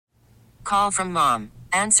Call from mom.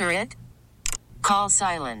 Answer it. Call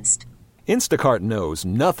silenced. Instacart knows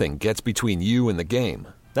nothing gets between you and the game.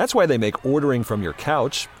 That's why they make ordering from your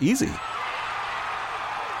couch easy.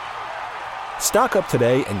 Stock up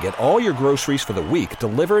today and get all your groceries for the week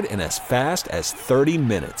delivered in as fast as 30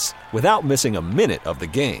 minutes without missing a minute of the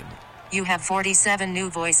game. You have 47 new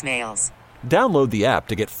voicemails. Download the app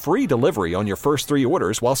to get free delivery on your first 3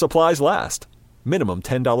 orders while supplies last. Minimum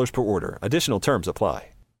 $10 per order. Additional terms apply.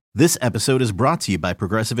 This episode is brought to you by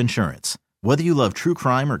Progressive Insurance. Whether you love true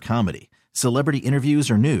crime or comedy, celebrity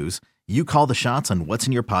interviews or news, you call the shots on what's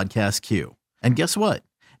in your podcast queue. And guess what?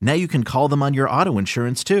 Now you can call them on your auto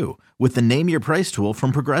insurance too with the Name Your Price tool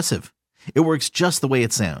from Progressive. It works just the way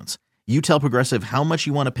it sounds. You tell Progressive how much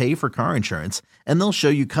you want to pay for car insurance, and they'll show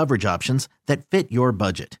you coverage options that fit your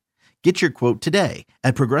budget. Get your quote today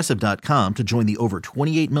at Progressive.com to join the over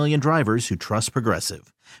 28 million drivers who trust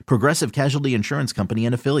Progressive. Progressive Casualty Insurance Company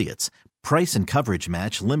and Affiliates. Price and coverage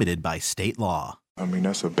match limited by state law. I mean,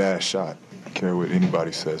 that's a bad shot. I don't care what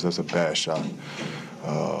anybody says, that's a bad shot.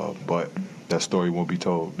 But that story won't be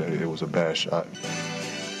told that it was a bad shot.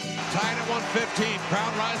 Tied at 115,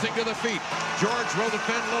 crowd rising to the feet. George will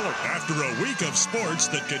defend Lillard. After a week of sports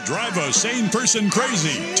that could drive a sane person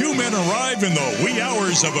crazy, 2 men arrive in the wee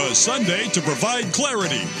hours of a Sunday to provide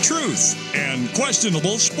clarity, truth, and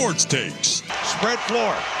questionable sports takes. Spread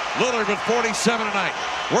floor. Lillard with 47 tonight.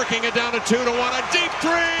 Working it down to 2-1. A deep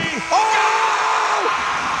three. Oh!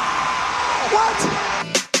 What?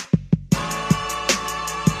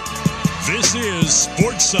 This is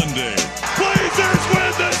Sports Sunday. Blazers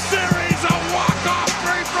win the series. A walk-off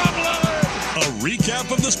three from Lillard. A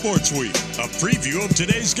recap of the sports week, a preview of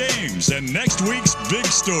today's games, and next week's big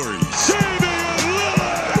stories. Damian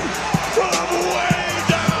Lillard from way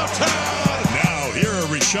downtown. Now, here are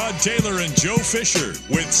Rashad Taylor and Joe Fisher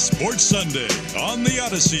with Sports Sunday on the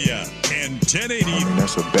Odyssey app and 1080. I mean,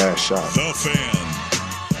 that's a bad shot. The Fan.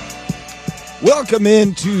 Welcome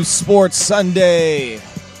into Sports Sunday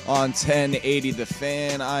on 1080 The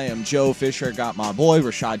Fan. I am Joe Fisher. Got my boy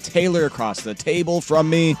Rashad Taylor across the table from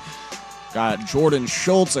me. Got Jordan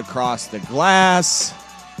Schultz across the glass.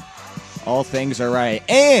 All things are right.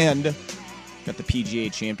 And got the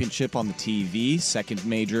PGA Championship on the TV, second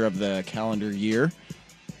major of the calendar year.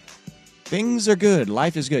 Things are good.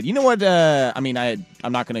 Life is good. You know what? I'm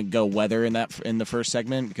not going to go weather in the first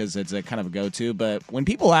segment because it's a kind of a go-to. But when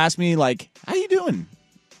people ask me, like, how you doing?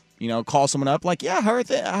 You know, call someone up, like, yeah,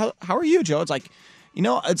 how are you, Joe? It's like, you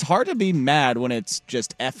know, it's hard to be mad when it's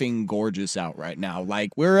just effing gorgeous out right now.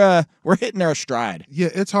 Like, we're hitting our stride. Yeah,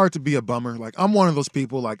 it's hard to be a bummer. Like, I'm one of those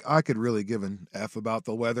people, like, I could really give an F about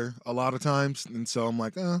the weather a lot of times. And so I'm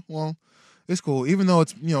like, well, it's cool. Even though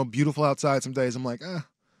it's, you know, beautiful outside some days, I'm like,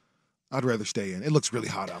 I'd rather stay in. It looks really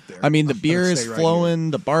hot out there. I mean, the beer is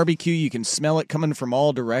flowing, the barbecue, you can smell it coming from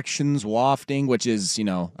all directions, wafting, which is, you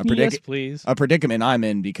know, a predicament I'm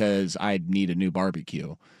in because I need a new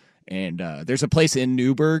barbecue. And there's a place in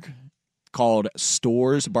Newburgh called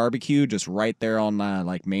Stores Barbecue, just right there on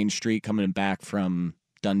like Main Street, coming back from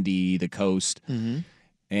Dundee, the coast. Mm-hmm.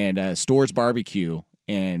 And Stores Barbecue.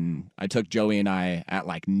 And I took Joey and I at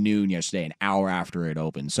like noon yesterday, an hour after it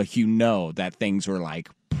opened. So you know that things were like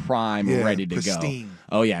prime, ready to pristine.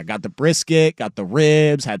 go. Oh, yeah. Got the brisket, got the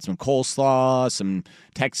ribs, had some coleslaw, some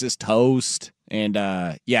Texas toast. And,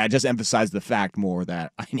 I just emphasized the fact more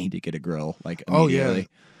that I need to get a grill, like, immediately.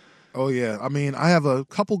 Oh, yeah. I mean, I have a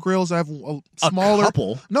couple grills. I have a smaller. A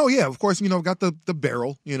couple? No, yeah. Of course, you know, got the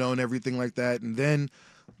barrel, you know, and everything like that. And then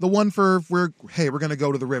the one for we're going to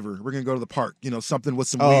go to the river. We're going to go to the park, you know, something with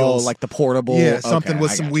some wheels. Oh, like the portable. Yeah, something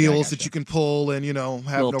with some wheels that you can pull and, you know,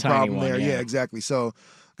 have no problem there. Yeah, exactly. So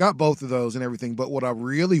got both of those and everything. But what I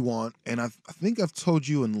really want, and I think I've told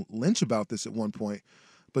you and Lynch about this at one point,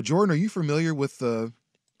 but Jordan, are you familiar with the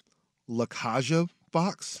La Caja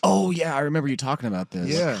box? Oh, yeah. I remember you talking about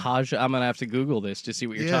this. Yeah. La Caja. I'm going to have to Google this to see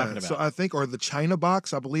what you're talking about. So I think, or the China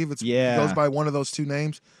box, I believe it goes by one of those two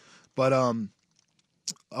names. But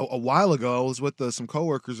a while ago, I was with some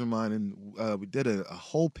coworkers of mine, and we did a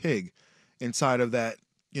whole pig inside of that,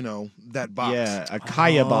 you know, that box. Yeah, a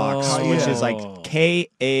Kaya box, which is like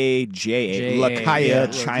Kaja, La Kaya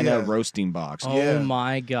China roasting box. Oh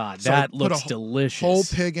my God, So that put looks a delicious. Whole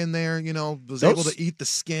pig in there, you know, was able to eat the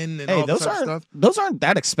skin and all that stuff. Those aren't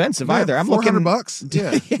that expensive either. I'm $400. looking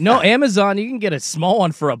Yeah. No, Amazon, you can get a small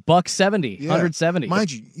one for $170, Yeah. 170.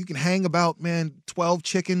 Mind you, you can hang about 12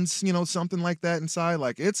 chickens, you know, something like that inside.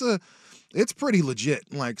 Like it's a it's pretty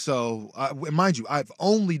legit. Like, so, mind you, I've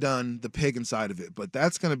only done the pig inside of it, but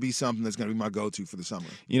that's going to be something that's going to be my go-to for the summer.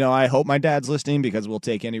 You know, I hope my dad's listening because we'll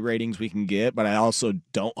take any ratings we can get, but I also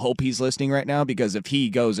don't hope he's listening right now because if he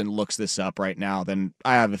goes and looks this up right now, then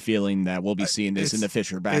I have a feeling that we'll be seeing this in the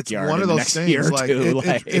Fisher backyard it's one of those next things, year or like, two.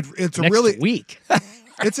 It's next really week.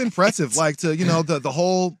 It's impressive. Like, to, the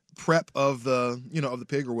whole prep of the, of the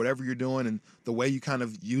pig or whatever you're doing, and the way you kind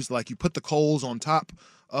of use, like, you put the coals on top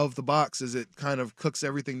of the box as it kind of cooks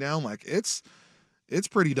everything down. Like, it's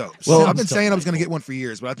pretty dope. Well, I've been saying I was going to get one for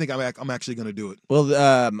years, but I think I'm actually going to do it. Well,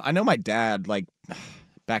 I know my dad, like,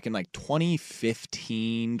 back in like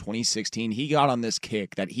 2015, 2016, he got on this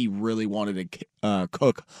kick that he really wanted to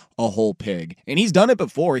cook a whole pig. And he's done it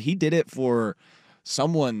before. He did it for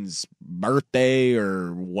someone's birthday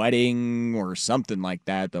or wedding or something like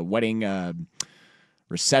that. The wedding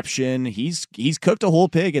reception. He's cooked a whole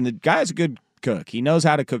pig, and the guy's a good cook. He knows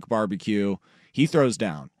how to cook barbecue. He throws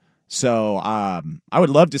down. So I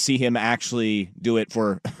would love to see him actually do it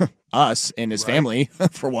for us and his family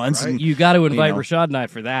for once. Right. And, You got to invite Rashad and I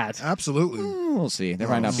for that. Absolutely. We'll see. There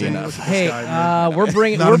might not be enough. Hey, we're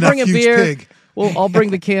bringing huge beer. Pig. Well, I'll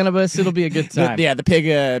bring the cannabis. It'll be a good time.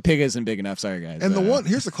 The pig isn't big enough. Sorry, guys. And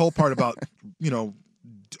here's the cool part about, I don't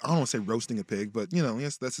want to say roasting a pig, but,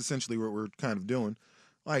 yes, that's essentially what we're kind of doing.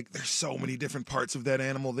 Like, there's so many different parts of that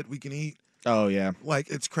animal that we can eat. Oh, yeah. Like,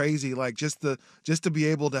 it's crazy. Like, just to be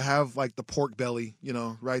able to have, like, the pork belly,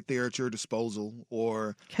 right there at your disposal.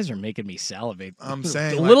 Or, You guys are making me salivate. I'm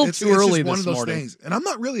saying, a little it's too early just one this of those morning. things. And I'm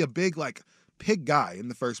not really a big, like, pig guy in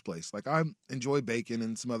the first place. Like, I enjoy bacon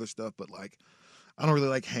and some other stuff, but, like, I don't really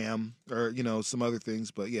like ham or, some other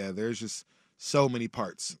things. But, yeah, there's just so many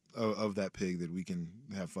parts of that pig that we can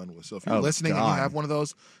have fun with. So if you're listening and you have one of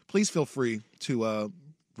those, please feel free to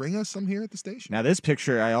bring us some here at the station. Now, this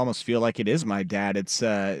picture, I almost feel like it is my dad. It's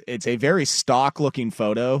a very stock-looking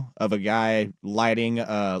photo of a guy lighting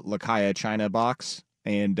a Lakaya China box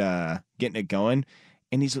and getting it going.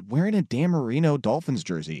 And he's wearing a Dan Marino Dolphins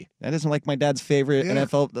jersey. That isn't like my dad's favorite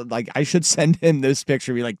NFL. Like, I should send him this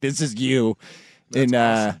picture and be like, this is you. That's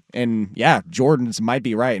awesome. And yeah, Jordan's might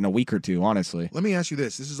be right in a week or two, honestly. Let me ask you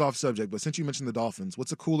this. This is off subject, but since you mentioned the Dolphins,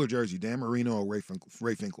 what's a cooler jersey, Dan Marino or Ray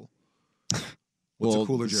Finkel? What's a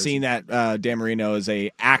cooler jersey? Seeing that Dan Marino is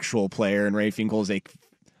a actual player and Ray Finkel is a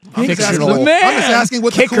I'm just fictional asking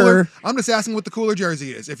what kicker. I'm just asking what the cooler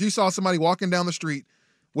jersey is. If you saw somebody walking down the street,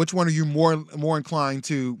 which one are you more inclined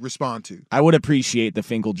to respond to? I would appreciate the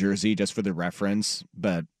Finkel jersey just for the reference,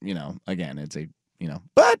 but again, it's a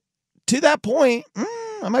But to that point,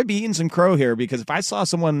 I might be eating some crow here because if I saw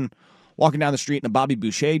someone walking down the street in a Bobby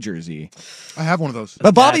Boucher jersey, I have one of those.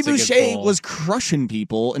 But Bobby Boucher was crushing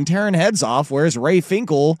people and tearing heads off, whereas Ray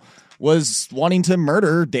Finkel was wanting to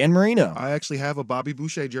murder Dan Marino. I actually have a Bobby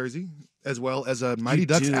Boucher jersey as well as a Mighty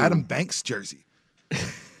Ducks Adam Banks jersey.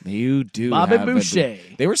 You do, Bobby Boucher.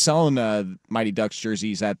 They were selling Mighty Ducks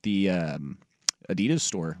jerseys at the Adidas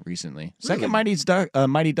store recently. Second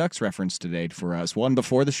Mighty Ducks reference today for us. One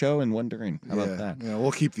before the show and one during. How about that? Yeah,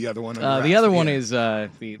 we'll keep the other one. The other one is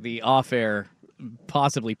the off-air,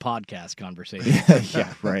 possibly podcast conversation.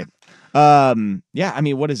 Yeah, right. I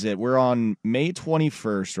mean, what is it? We're on May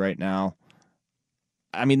 21st right now.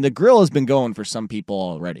 I mean, the grill has been going for some people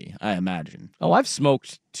already, I imagine. Oh, I've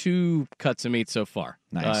smoked 2 cuts of meat so far.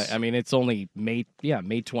 Nice. I mean, it's only May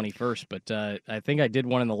 21st, but I think I did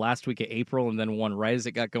one in the last week of April and then one right as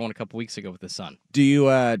it got going a couple weeks ago with the sun. Do you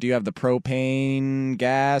have the propane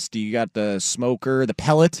gas? Do you got the smoker, the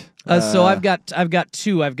pellet? So I've got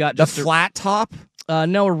 2. I've got the just flat top?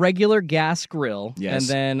 No, a regular gas grill. Yes. And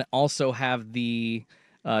then also have the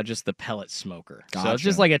just the pellet smoker. Gotcha. So it's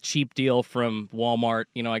just like a cheap deal from Walmart.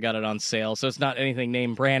 I got it on sale. So it's not anything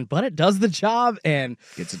name brand, but it does the job and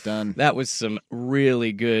gets it done. That was some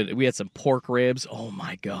really good. We had some pork ribs. Oh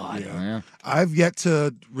my God. Yeah. I've yet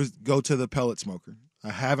to go to the pellet smoker.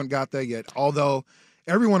 I haven't got that yet. Although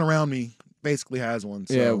everyone around me basically has one.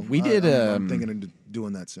 So yeah, we did. I'm thinking of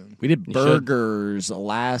doing that soon. We did burgers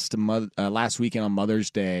last weekend on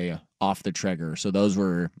Mother's Day off the Traeger. So those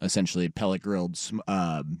were essentially pellet grilled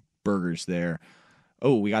burgers there.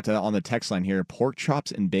 Oh, we got to on the text line here. Pork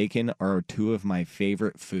chops and bacon are 2 of my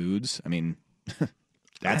favorite foods. I mean,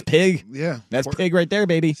 that's pig. Yeah, that's pig right there,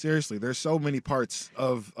 baby. Seriously, there's so many parts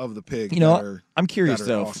of the pig. I'm curious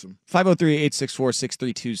though. Awesome.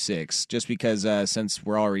 503-864-6326. Just because since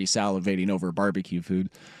we're already salivating over barbecue food,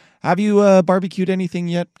 have you barbecued anything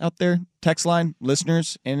yet out there? Text line,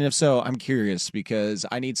 listeners, and if so, I'm curious because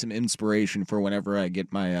I need some inspiration for whenever I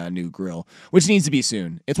get my new grill, which needs to be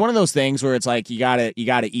soon. It's one of those things where it's like you gotta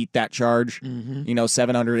eat that charge,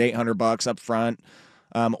 $700, $800 up front.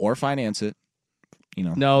 or finance it.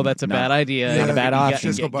 No, that's a bad idea. Not a bad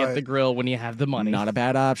option. Get the grill when you have the money. Not a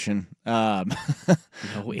bad option. No,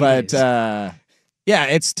 but yeah,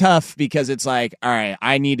 it's tough because it's like, all right,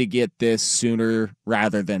 I need to get this sooner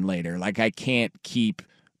rather than later. Like, I can't keep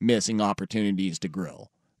missing opportunities to grill.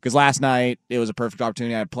 Because last night, it was a perfect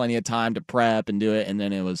opportunity. I had plenty of time to prep and do it, and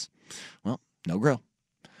then it was, well, no grill.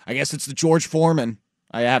 I guess it's the George Foreman.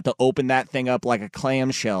 I have to open that thing up like a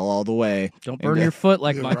clamshell all the way. Don't burn your foot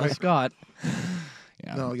like Michael Scott.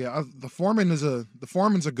 Yeah. No, yeah. The Foreman's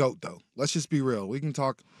a goat, though. Let's just be real. We can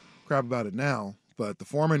talk crap about it now, but the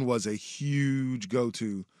Foreman was a huge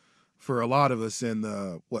go-to for a lot of us in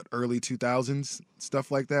the early 2000s, stuff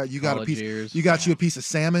like that. You got you a piece of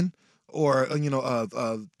salmon, or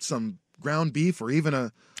some ground beef, or even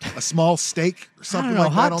a small steak or something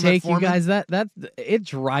like that on that Foreman. You guys, that it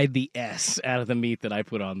dried the S out of the meat that I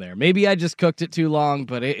put on there. Maybe I just cooked it too long,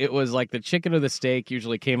 but it was like the chicken or the steak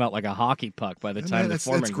usually came out like a hockey puck by the time the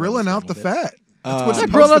Foreman. It's grilling out the fat. It's not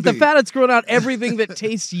grilling out the fat. It's grilling out everything that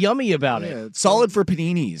tastes yummy about it. It's solid for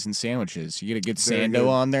paninis and sandwiches. You get a good sando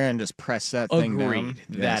on there and just press that thing down. Agreed.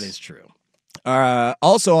 That is true.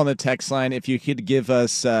 Also on the text line, if you could give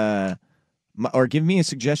us or give me a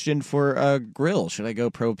suggestion for a grill. Should I go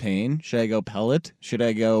propane? Should I go pellet? Should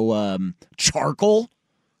I go charcoal?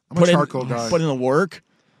 I'm a charcoal guy. Put in the work.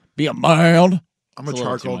 Be a man. I'm a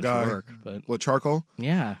charcoal guy. What, charcoal?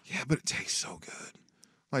 Yeah. Yeah, but it tastes so good.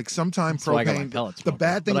 Like sometimes propane. The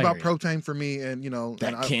bad thing about propane for me, and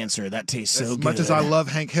cancer that tastes so good. As much as I love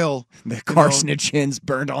Hank Hill, the carcinogens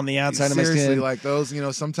burned on the outside of my skin. Seriously, like those,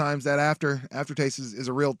 sometimes that aftertaste is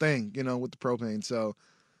a real thing, with the propane. So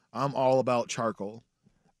I'm all about charcoal.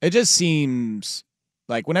 It just seems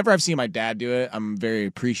like whenever I've seen my dad do it, I'm very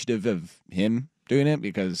appreciative of him doing it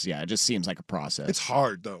because it just seems like a process. It's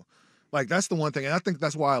hard though. Like, that's the one thing, and I think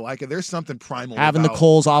that's why I like it. There's something primal having about the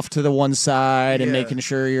coals off to the one side and making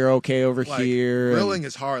sure you're okay over here. Grilling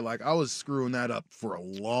is hard. Like, I was screwing that up for a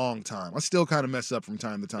long time. I still kind of mess up from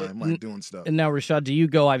time to time, doing stuff. And now, Rashad, do you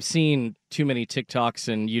go, I've seen too many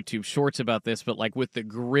TikToks and YouTube shorts about this, but like with the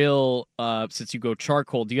grill, since you go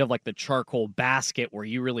charcoal, do you have like the charcoal basket where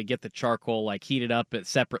you really get the charcoal, like heated up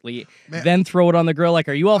separately, then throw it on the grill? Like,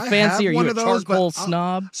 are you all fancy? Are you a charcoal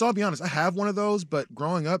snob? So I'll be honest, I have one of those, but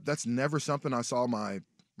growing up, that's never something I saw my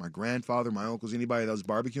grandfather, my uncles, anybody that was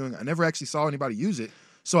barbecuing. I never actually saw anybody use it,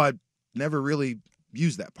 so I never really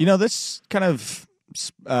used that part. This kind of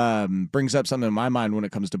brings up something in my mind when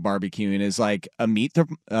it comes to barbecuing is like a meat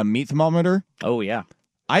thermometer. Oh, yeah.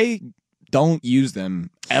 I don't use them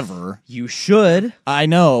ever. You should. I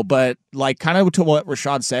know, but like kind of to what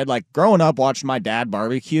Rashad said, like growing up watching my dad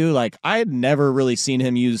barbecue, like I had never really seen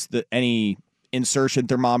him use any insertion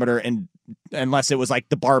thermometer and unless it was like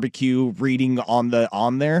the barbecue reading on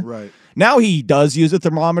there. Right. Now he does use a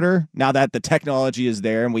thermometer now that the technology is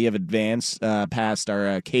there and we have advanced past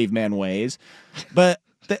our caveman ways. But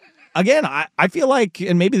again, I feel like,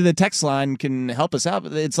 and maybe the text line can help us out,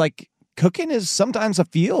 but it's like cooking is sometimes a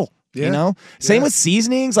feel. Yeah. Same with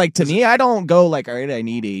seasonings. Like to me, I don't go like, all right, I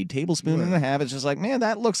need a tablespoon and a half. It's just like, man,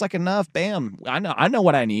 that looks like enough. Bam. I know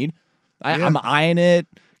what I need. I'm eyeing it.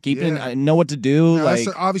 I know what to do. Now, like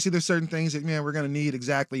obviously, there's certain things that we're going to need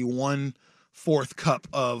exactly 1/4 cup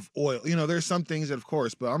of oil. There's some things that, of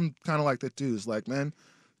course, but I'm kind of like that too. It's like, man,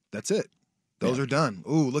 that's it. Those are done.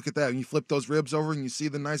 Ooh, look at that. And you flip those ribs over and you see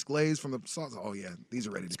the nice glaze from the sauce. Oh, yeah, these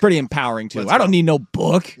are ready to It's pretty empowering, too. I don't need no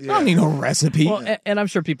book. I don't need no recipe. Well, and I'm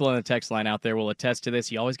sure people on the text line out there will attest to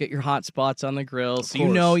this. You always get your hot spots on the grill. So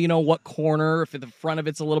you know what corner, if the front of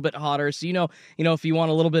it's a little bit hotter. So you know if you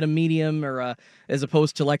want a little bit of medium or as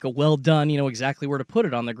opposed to like a well done, you know exactly where to put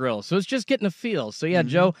it on the grill. So it's just getting a feel. So yeah,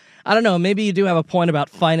 Joe, I don't know. Maybe you do have a point about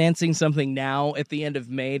financing something now at the end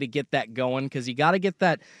of May to get that going because you got to get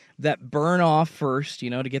that burn off first,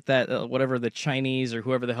 to get that, whatever the Chinese or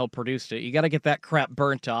whoever the hell produced it. You got to get that crap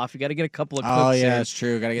burnt off. You got to get a couple of cooks Oh, yeah, that's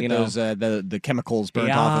true. Got to get those, the chemicals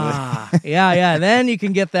burnt off of it. yeah. Then you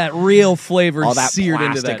can get that real flavor all that seared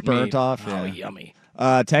into that burnt meat. off. Oh, Yeah. yummy.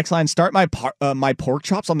 Text line, start my pork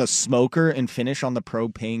chops on the smoker and finish on the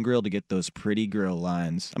propane grill to get those pretty grill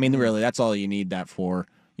lines. I mean, really, that's all you need that for.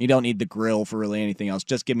 You don't need the grill for really anything else.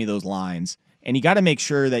 Just give me those lines. And you got to make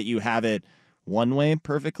sure that you have it one way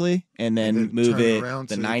perfectly and then move it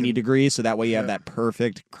the 90 degrees so that way you have that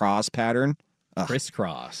perfect cross pattern.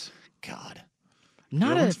 Crisscross. God.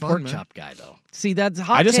 Not a pork chop guy, though. See, that's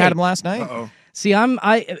hot. I just had them last night. Uh-oh. See,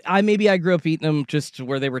 I maybe I grew up eating them just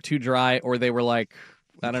where they were too dry or they were like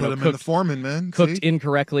I don't put know, them in the foreman, man. cooked See?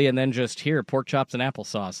 incorrectly, and then just here pork chops and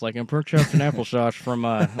applesauce, like in pork chops and applesauce from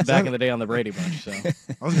back in the day on the Brady Bunch. So I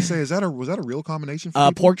was gonna say, was that a real combination?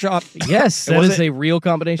 For Pork chop. yes, that is a real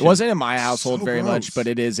combination. It wasn't in my household So very gross. much, but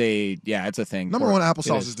it is it's a thing. Number one,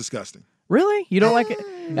 applesauce is disgusting. Really? You don't like it?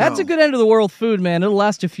 That's a good end of the world food, man. It'll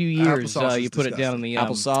last a few years. Applesauce You is put it down in the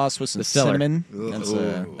applesauce with some the cellar. cinnamon.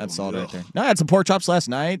 That's all right there. No, I had some pork chops last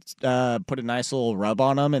night. Put a nice little rub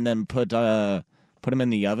on them, and then put them in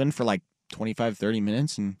the oven for like 25, 30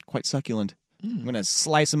 minutes, and quite succulent. I'm gonna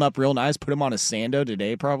slice them up real nice. Put them on a sando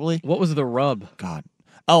today, probably. What was the rub? God.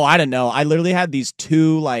 Oh, I don't know. I literally had these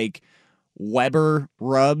two like Weber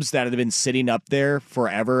rubs that had been sitting up there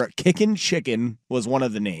forever. Kickin' Chicken was one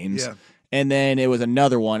of the names. Yeah. And then it was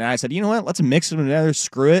another one. And I said, you know what? Let's mix them together.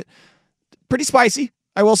 Screw it. Pretty spicy,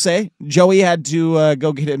 I will say. Joey had to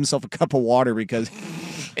go get himself a cup of water because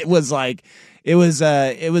it was solid.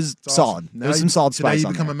 Awesome. There was some solid Today spice you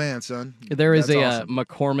on become there. a man, son. There is That's a awesome.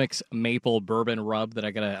 McCormick's maple bourbon rub that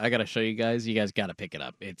I gotta show you guys. You guys gotta pick it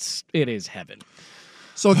up. It is heaven.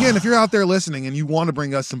 So again, if you're out there listening and you want to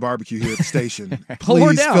bring us some barbecue here at the station, Pull her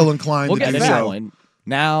please down. feel inclined We'll to get do back. so.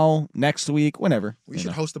 Now, next week, whenever. We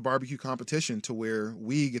should host a barbecue competition to where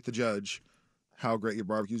we get to judge how great your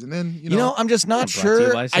barbecue is, and then I'm just not Yeah, brought to you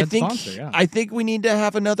sure. by said sponsor, yeah. I think we need to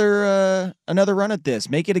have another run at this.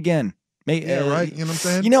 Make it again. Yeah, right. You know what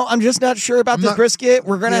I'm saying? I'm just not sure about the brisket.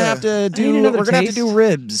 We're gonna have to do. another We're gonna have to taste. do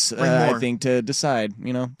ribs. Bring I more. think to decide.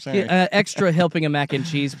 Sorry. Extra helping of mac and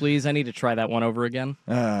cheese, please. I need to try that one over again.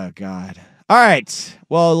 Oh God. All right.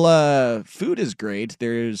 Well, food is great.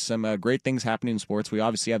 There's some great things happening in sports. We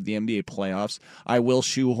obviously have the NBA playoffs. I will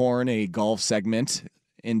shoehorn a golf segment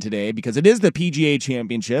in today because it is the PGA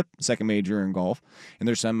Championship, second major in golf, and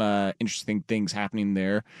there's some interesting things happening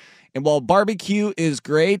there. And while barbecue is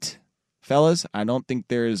great, fellas, I don't think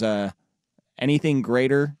there's anything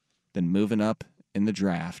greater than moving up in the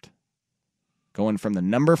draft. Going from the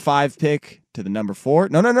number 5 pick to the number 4.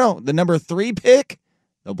 No. The number 3 pick.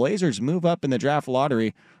 The Blazers move up in the draft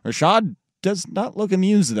lottery. Rashad does not look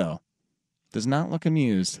amused, though. Does not look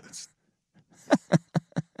amused.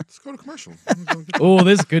 Let's go to commercial. Oh,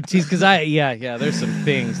 this is good tease because there's some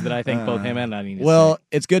things that I think both him and I need to Well, say.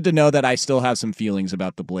 it's good to know that I still have some feelings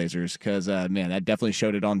about the Blazers because, man, that definitely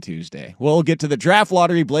showed it on Tuesday. We'll get to the draft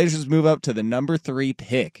lottery. Blazers move up to the number 3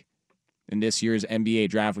 pick in this year's NBA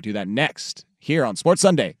draft. We'll do that next here on Sports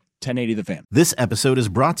Sunday, 1080 The Fan. This episode is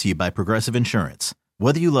brought to you by Progressive Insurance.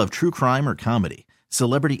 Whether you love true crime or comedy,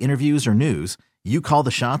 celebrity interviews or news, you call the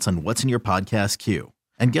shots on what's in your podcast queue.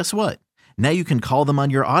 And guess what? Now you can call them on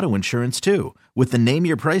your auto insurance too with the Name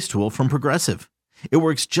Your Price tool from Progressive. It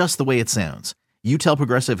works just the way it sounds. You tell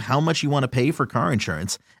Progressive how much you want to pay for car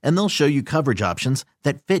insurance, and they'll show you coverage options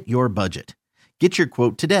that fit your budget. Get your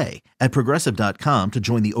quote today at Progressive.com to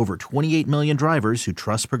join the over 28 million drivers who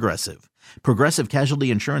trust Progressive. Progressive Casualty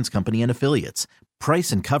Insurance Company and Affiliates.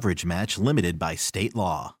 Price and coverage match limited by state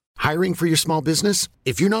law. Hiring for your small business?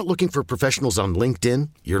 If you're not looking for professionals on LinkedIn,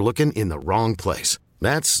 you're looking in the wrong place.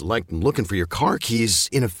 That's like looking for your car keys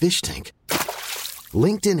in a fish tank.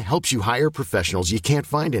 LinkedIn helps you hire professionals you can't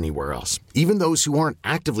find anywhere else, even those who aren't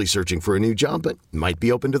actively searching for a new job but might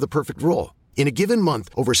be open to the perfect role. In a given month,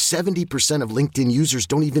 over 70% of LinkedIn users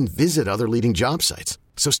don't even visit other leading job sites.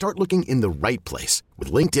 So start looking in the right place.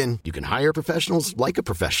 With LinkedIn, you can hire professionals like a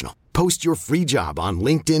professional. Post your free job on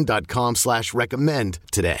linkedin.com/recommend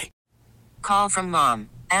today. Call from mom.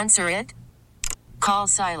 Answer it. Call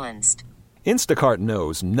silenced. Instacart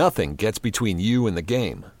knows nothing gets between you and the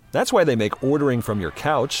game. That's why they make ordering from your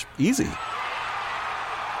couch easy.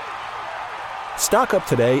 Stock up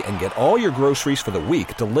today and get all your groceries for the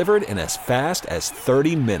week delivered in as fast as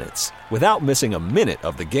 30 minutes without missing a minute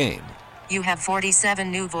of the game. You have 47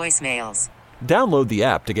 new voicemails. Download the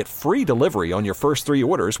app to get free delivery on your first 3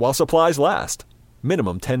 orders while supplies last.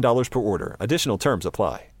 Minimum $10 per order. Additional terms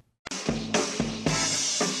apply.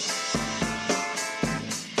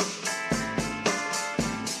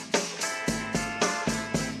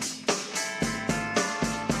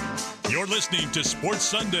 You're listening to Sports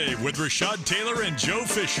Sunday with Rashad Taylor and Joe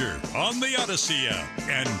Fisher on the Odyssey app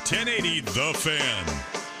and 1080 The Fan.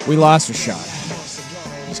 We lost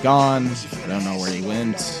Rashad. He's gone. I don't know where he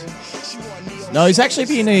went. No, he's actually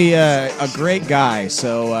being a great guy.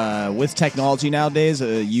 So with technology nowadays,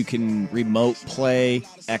 you can remote play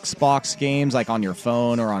Xbox games like on your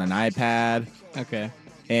phone or on an iPad. Okay.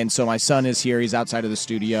 And so my son is here. He's outside of the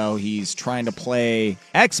studio. He's trying to play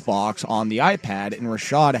Xbox on the iPad, and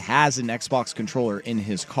Rashad has an Xbox controller in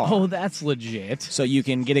his car. Oh, that's legit. So you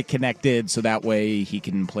can get it connected so that way he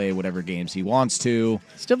can play whatever games he wants to.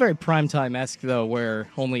 Still very primetime-esque, though, where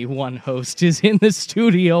only one host is in the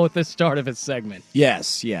studio at the start of a segment.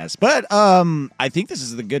 Yes. But I think this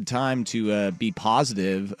is a good time to be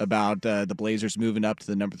positive about the Blazers moving up to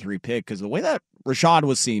the number 3 pick, because the way that Rashad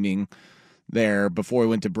was seeming there before we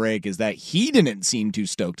went to break is that he didn't seem too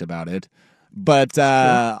stoked about it. But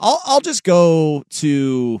I'll just go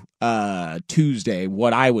to Tuesday,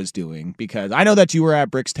 what I was doing, because I know that you were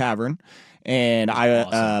at Brick's Tavern, and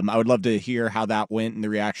I would love to hear how that went and the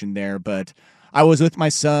reaction there. But I was with my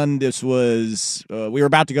son. This was we were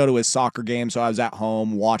about to go to his soccer game, so I was at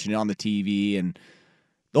home watching it on the TV. And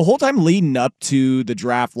the whole time leading up to the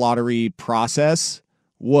draft lottery process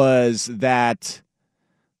was that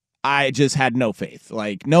I just had no faith,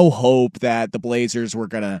 like no hope that the Blazers were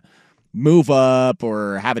going to move up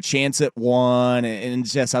or have a chance at one. And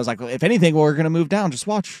just, I was like, if anything, we're going to move down. Just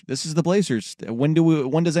watch. This is the Blazers. When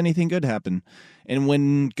does anything good happen? And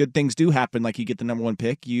when good things do happen, like you get the number 1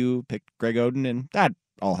 pick, you pick Greg Oden, and that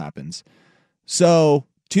all happens. So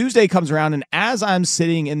Tuesday comes around, and as I'm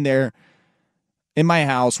sitting in there in my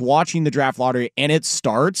house watching the draft lottery, and it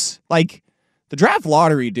starts, like the draft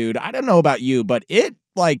lottery, dude, I don't know about you, but it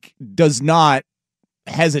like does not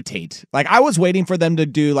hesitate. Like I was waiting for them to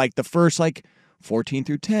do like the first like 14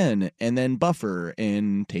 through 10 and then buffer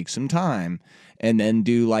and take some time, and then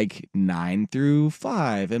do like 9 through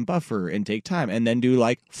 5 and buffer and take time, and then do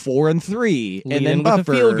like 4 and 3 and then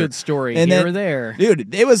buffer. With a feel good story and here then, or there.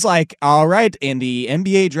 Dude, it was like, all right, and the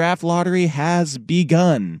NBA draft lottery has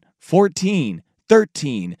begun. 14,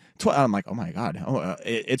 13, 12. I'm like, oh my God.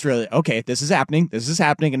 It's really, okay, this is happening.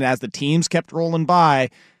 And as the teams kept rolling by,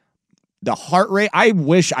 the heart rate, I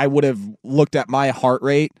wish I would have looked at my heart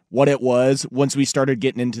rate, what it was once we started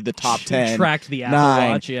getting into the top 10. Tracked the Apple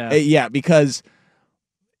Watch, yeah. Yeah, because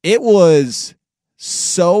it was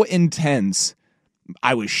so intense.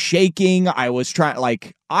 I was shaking. I was trying,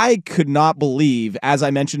 like, I could not believe, as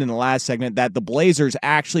I mentioned in the last segment, that the Blazers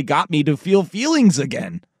actually got me to feel feelings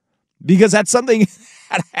again. Because that's something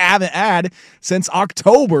I haven't had since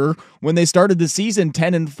October when they started the season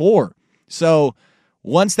 10-4. So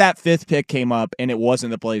once that 5th pick came up and it wasn't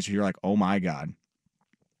the Blazers, you're like, oh my God.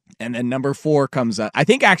 And then number 4 comes up. I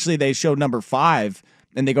think actually they showed number 5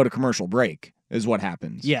 and they go to commercial break is what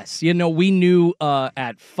happens. Yes. You know, we knew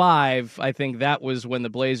at 5, I think that was when the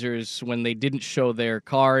Blazers, when they didn't show their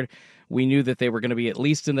card, we knew that they were going to be at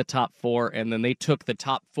least in the top 4, and then they took the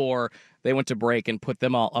top 4. They went to break and put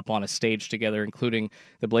them all up on a stage together, including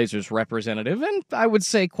the Blazers representative, and I would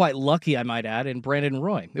say quite lucky, I might add, in Brandon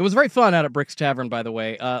Roy. It was very fun out at Brick's Tavern, by the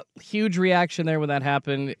way. Huge reaction there when that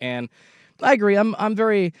happened, and I agree. I'm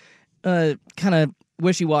very kind of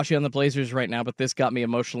wishy-washy on the Blazers right now, but this got me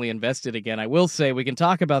emotionally invested again. I will say we can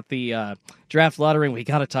talk about the draft lottery, and we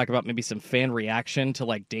got to talk about maybe some fan reaction to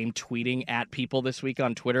like Dame tweeting at people this week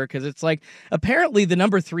on Twitter, because it's like apparently the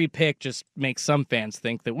number 3 pick just makes some fans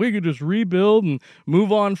think that we could just rebuild and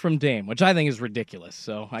move on from Dame, which I think is ridiculous.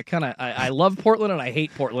 So I love Portland and I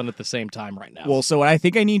hate Portland at the same time right now. Well, so what I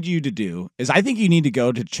think I need you to do is I think you need to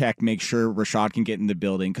go to check, make sure Rashad can get in the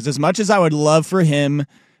building, because as much as I would love for him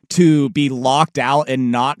to be locked out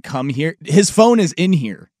and not come here, his phone is in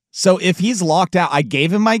here. So if he's locked out, I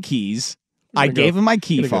gave him my keys. I gave him my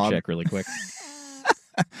key fob. Go check really quick.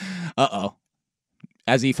 Uh-oh.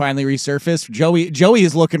 As he finally resurfaced, Joey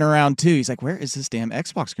is looking around too. He's like, where is this damn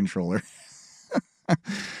Xbox controller?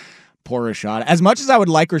 Poor Rashad. As much as I would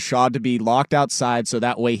like Rashad to be locked outside so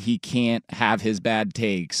that way he can't have his bad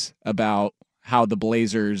takes about how the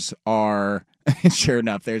Blazers are... Sure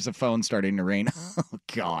enough, there's a phone starting to ring. Oh,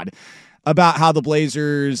 God. About how the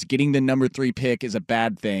Blazers getting the number 3 pick is a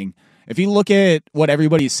bad thing. If you look at what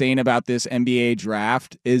everybody's saying about this NBA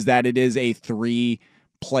draft, is that it is a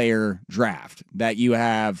 3-player draft. That you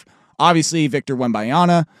have, obviously, Victor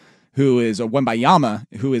Wembanyama, who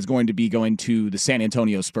is going to be going to the San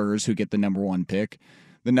Antonio Spurs, who get the number 1 pick.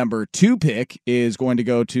 The number 2 pick is going to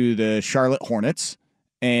go to the Charlotte Hornets.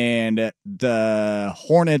 And the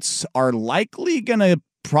Hornets are likely going to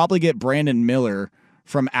probably get Brandon Miller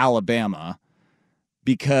from Alabama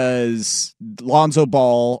because LeVar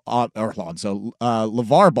Ball,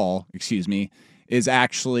 is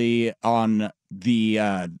actually on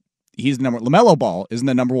the he's the number. LaMelo Ball is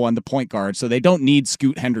the number 1, the point guard, so they don't need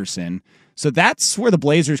Scoot Henderson. So that's where the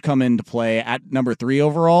Blazers come into play at number 3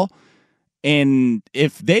 overall. And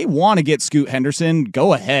if they want to get Scoot Henderson,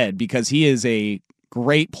 go ahead, because he is a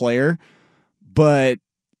great player, but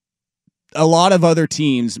a lot of other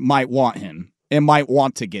teams might want him and might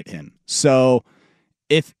want to get him. So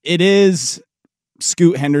if it is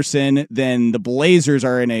Scoot Henderson, then the Blazers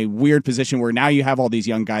are in a weird position where now you have all these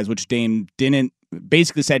young guys, which Dame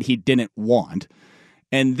basically said he didn't want.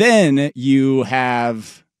 And then you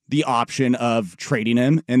have the option of trading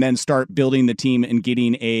him and then start building the team and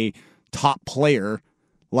getting a top player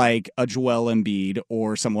like a Joel Embiid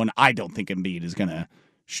or someone. I don't think Embiid is going to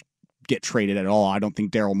get traded at all. I don't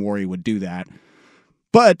think Daryl Morey would do that.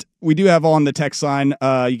 But we do have on the text line,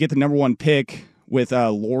 you get the number 1 pick with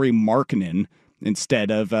Lauri Markkanen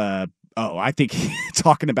instead of, I think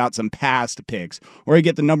talking about some past picks. Or you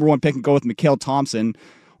get the number 1 pick and go with Mikal Thompson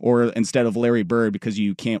or instead of Larry Bird because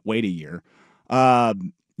you can't wait a year.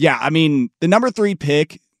 Yeah, I mean, the number 3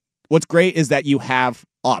 pick, what's great is that you have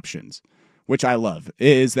options, which I love,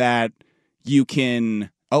 is that you can...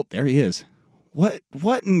 Oh, there he is. What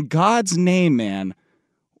in God's name, man?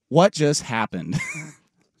 What just happened?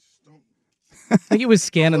 I think he was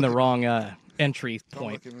scanning the wrong entry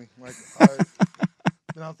point. Don't look at me. Like,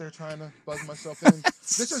 I've been out there trying to buzz myself in.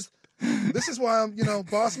 This is why I'm,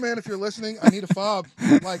 boss man, if you're listening, I need a fob.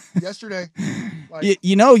 Like yesterday. Like,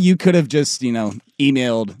 you could have just,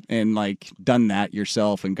 emailed and done that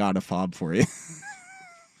yourself and got a fob for you.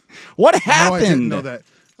 What happened? No, I didn't know that.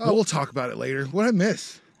 Oh, we'll talk about it later. What did I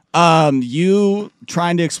miss? You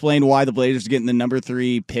trying to explain why the Blazers getting the number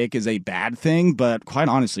 3 pick is a bad thing, but quite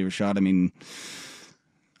honestly, Rashad, I mean,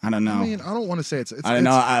 I don't know. I don't want to say it's I don't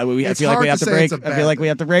know. I feel like we have to break. I feel like we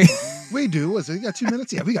have to break. We do. Was it? You got 2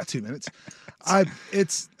 minutes? Yeah, we got 2 minutes. How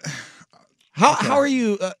are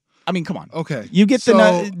you? I mean, come on. Okay, you get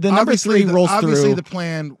the number 3 rolls through. Obviously, the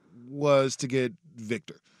plan was to get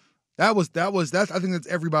Victor. That was. I think that's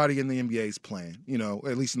everybody in the NBA's plan.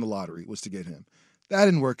 At least in the lottery, was to get him. That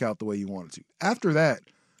didn't work out the way you wanted to. After that,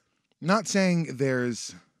 not saying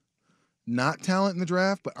there's not talent in the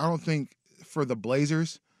draft, but I don't think for the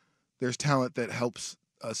Blazers there's talent that helps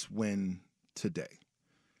us win today.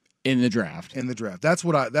 In the draft. That's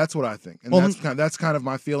what I think. And that's kind of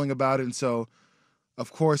my feeling about it. And so,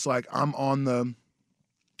 of course, I'm on the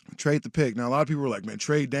trade the pick. Now, a lot of people are like, man,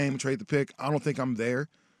 trade Dame, trade the pick. I don't think I'm there.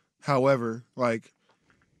 However,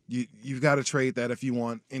 you've got to trade that if you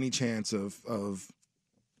want any chance of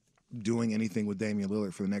doing anything with Damian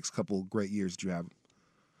Lillard for the next couple great years that you have.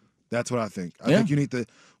 That's what I think. I think you need to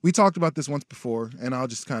 – we talked about this once before, and I'll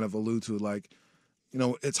just kind of allude to it.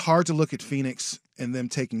 It's hard to look at Phoenix and them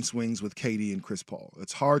taking swings with KD and Chris Paul.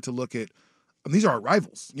 It's hard to look at – these are our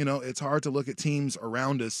rivals. It's hard to look at teams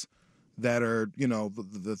around us that are –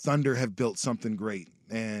 the Thunder have built something great.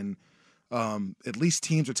 And at least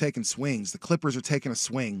teams are taking swings. The Clippers are taking a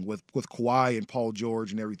swing with Kawhi and Paul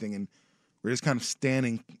George and everything, and we're just kind of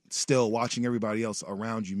standing still watching everybody else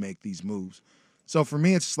around you make these moves. So for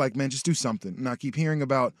me, it's just like, man, just do something. And I keep hearing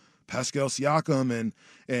about Pascal Siakam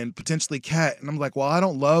and potentially Cat, and I'm like, well, I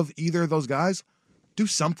don't love either of those guys. Do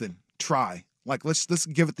something. Try. Let's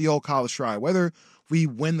give it the old college try. Whether we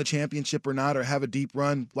win the championship or not or have a deep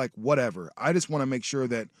run, whatever. I just want to make sure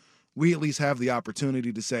that we at least have the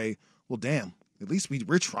opportunity to say, well, damn, at least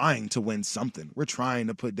we're trying to win something. We're trying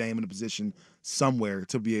to put Dame in a position somewhere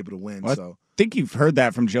to be able to win. Well, so I think you've heard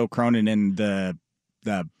that from Joe Cronin in the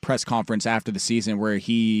press conference after the season where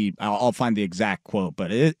I'll find the exact quote,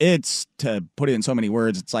 but it's to put it in so many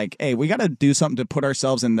words, it's like, hey, we got to do something to put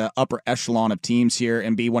ourselves in the upper echelon of teams here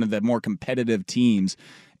and be one of the more competitive teams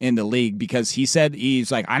in the league, because he said,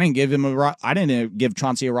 he's like, I didn't give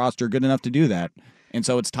Chauncey a roster good enough to do that. And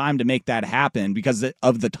so it's time to make that happen because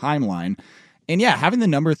of the timeline. And yeah, having the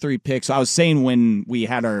number 3 pick. So I was saying when we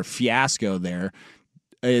had our fiasco there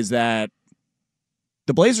is that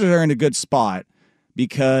the Blazers are in a good spot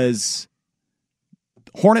because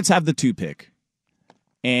Hornets have the 2 pick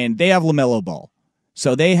and they have LaMelo Ball.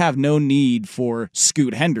 So they have no need for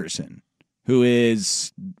Scoot Henderson, who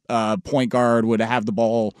is point guard, would have the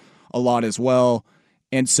ball a lot as well.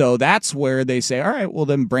 And so that's where they say, all right, well,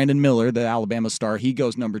 then Brandon Miller, the Alabama star, he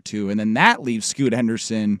goes number 2. And then that leaves Scoot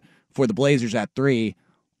Henderson for the Blazers at 3,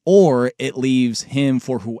 or it leaves him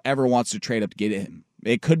for whoever wants to trade up to get him.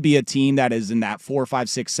 It could be a team that is in that 4, 5,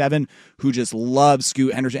 6, 7 who just loves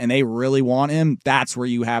Scoot Henderson and they really want him. That's where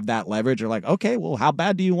you have that leverage. They're like, okay, well, how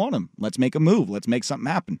bad do you want him? Let's make a move. Let's make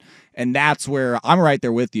something happen. And that's where I'm right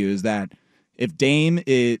there with you, is that if Dame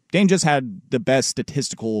just had the best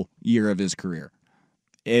statistical year of his career.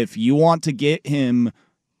 If you want to get him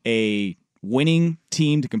a winning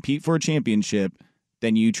team to compete for a championship,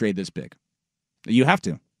 then you trade this pick. You have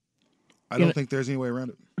to. I don't think there's any way around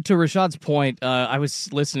it. To Rashad's point, I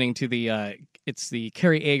was listening to the It's the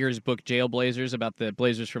Kerry Eggers book, Jail Blazers, about the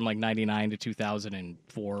Blazers from like 99 to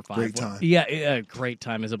 2004 or 5. Great time. Yeah, great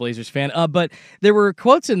time as a Blazers fan. But there were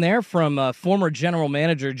quotes in there from former general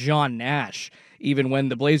manager John Nash, even when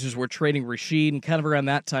the Blazers were trading Rasheed and kind of around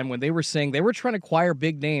that time when they were saying they were trying to acquire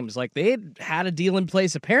big names. Like they had a deal in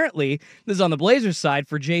place, apparently, this is on the Blazers side,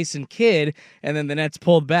 for Jason Kidd, and then the Nets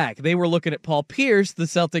pulled back. They were looking at Paul Pierce. The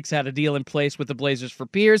Celtics had a deal in place with the Blazers for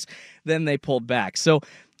Pierce. Then they pulled back. So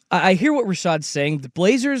I hear what Rashad's saying. The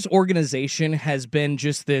Blazers organization has been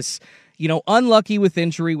just this, unlucky with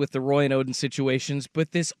injury with the Roy and Oden situations,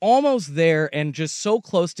 but this almost there and just so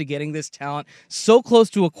close to getting this talent, so close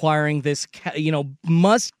to acquiring this,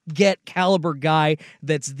 must-get caliber guy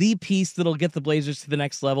that's the piece that'll get the Blazers to the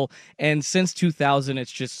next level. And since 2000,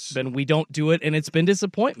 it's just been we don't do it, and it's been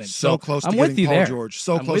disappointment. So close to getting Paul George.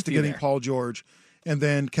 So close to getting Paul George. And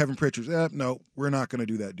then Kevin Pritchard's, no, we're not going to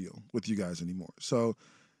do that deal with you guys anymore. So,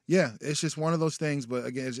 yeah, it's just one of those things. But,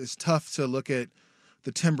 again, it's tough to look at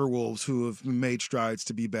the Timberwolves who have made strides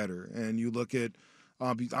to be better. And you look at,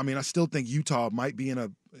 I still think Utah might be in a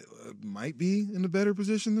better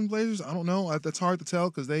position than Blazers. I don't know. That's hard to tell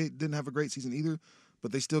because they didn't have a great season either.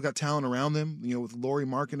 But they still got talent around them, with Lauri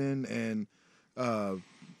Markkanen and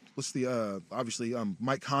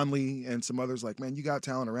Mike Conley and some others. Like, man, you got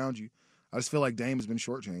talent around you. I just feel like Dame has been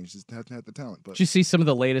shortchanged. Just hasn't had the talent. But did you see some of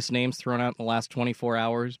the latest names thrown out in the last 24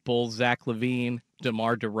 hours? Bulls, Zach LaVine,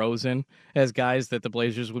 DeMar DeRozan as guys that the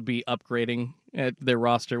Blazers would be upgrading at their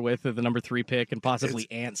roster with the number 3 pick and possibly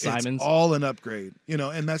Ant Simons. It's all an upgrade,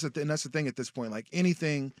 and that's the thing at this point. Like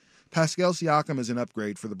anything, Pascal Siakam is an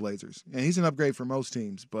upgrade for the Blazers, and he's an upgrade for most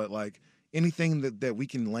teams. But like anything that we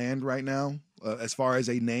can land right now, as far as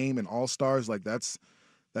a name and all-stars, like that's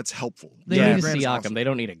helpful. They need a Siakam. Awesome. They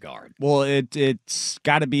don't need a guard. Well, it's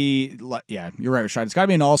got to be, you're right, Rashad. It's got to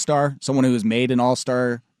be an all-star, someone who has made an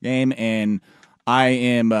all-star game, and I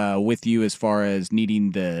am with you as far as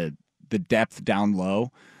needing the depth down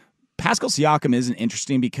low. Pascal Siakam isn't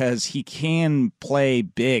interesting because he can play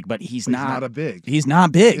big, but he's not a big. He's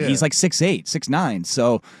not big. Yeah. He's like 6'8", 6'9",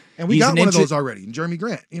 so... And we got one of those already, Jeremy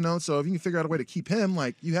Grant, so if you can figure out a way to keep him,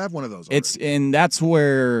 like, you have one of those already. And that's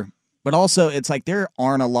where... But also, it's like there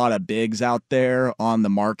aren't a lot of bigs out there on the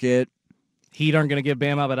market. Heat aren't going to give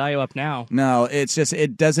Bam Adebayo up now. No, it's just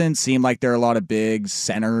it doesn't seem like there are a lot of big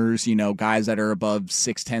centers, guys that are above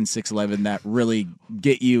 6'10", 6'11", that really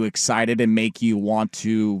get you excited and make you want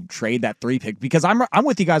to trade that 3 pick. Because I'm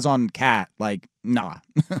with you guys on Cat. Like, nah,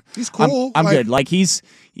 he's cool. I'm good. Like he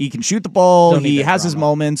can shoot the ball. He has his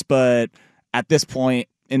moments, but at this point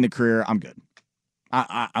in the career, I'm good.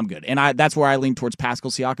 I'm good. And that's where I lean towards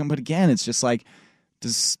Pascal Siakam. But again, it's just like,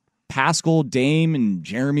 does Pascal, Dame, and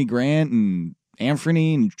Jeremy Grant, and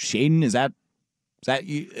Anthony, and Shaden, is that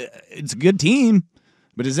it's a good team,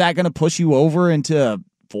 but is that going to push you over into a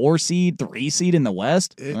 4 seed, 3 seed in the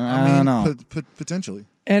West? I don't know. Potentially.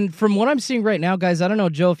 And from what I'm seeing right now, guys, I don't know,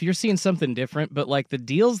 Joe, if you're seeing something different, but like the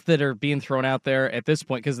deals that are being thrown out there at this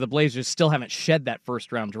point, because the Blazers still haven't shed that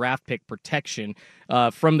first-round draft pick protection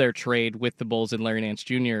from their trade with the Bulls and Larry Nance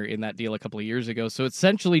Jr. in that deal a couple of years ago. So it's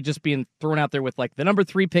essentially just being thrown out there with like the number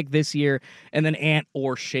 3 pick this year and then Ant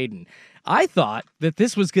or Shaden. I thought that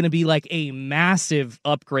this was going to be like a massive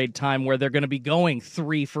upgrade time where they're going to be going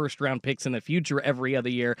 3 first-round picks in the future every other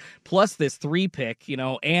year, plus this 3 pick,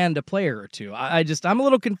 and a player or 2. I'm a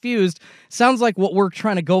little confused. Sounds like what we're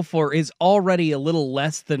trying to go for is already a little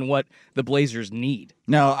less than what the Blazers need.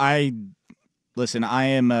 No, listen, I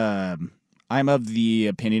am I'm of the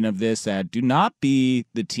opinion of this that do not be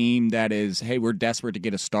the team that is, hey, we're desperate to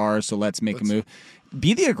get a star, so let's make a move.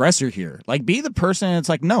 Be the aggressor here. Like, be the person that's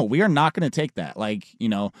like, no, we are not going to take that. Like,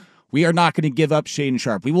 we are not going to give up Shaden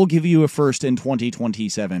Sharp. We will give you a first in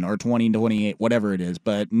 2027 or 2028, whatever it is.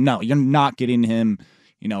 But no, you're not getting him.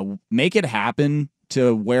 Make it happen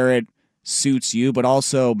to where it suits you, but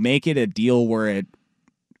also make it a deal where it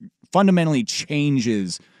fundamentally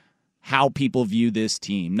changes how people view this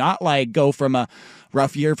team. Not like go from a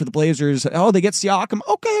rough year for the Blazers. Oh, they get Siakam.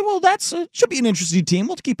 Okay, well, that's should be an interesting team.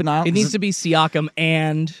 We'll keep an eye on it. It needs to be Siakam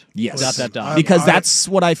and yes. ... Because that's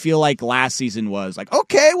what I feel like last season was. Like,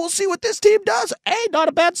 okay, we'll see what this team does. Hey, not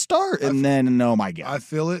a bad start. And then, oh my God. I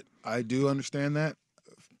feel it. I do understand that.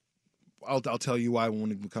 I'll tell you why when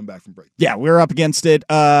we come back from break. Yeah, we're up against it.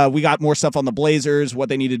 We got more stuff on the Blazers, what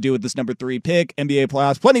they need to do with this number 3 pick, NBA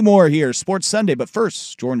playoffs, plenty more here. Sports Sunday, but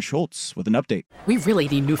first, Jordan Schultz with an update. We really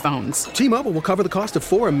need new phones. T-Mobile will cover the cost of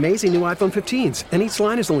 4 amazing new iPhone 15s, and each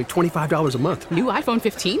line is only $25 a month. New iPhone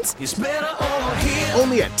 15s? It's better over here.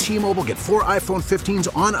 Only at T-Mobile, get 4 iPhone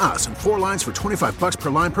 15s on us and 4 lines for $25 per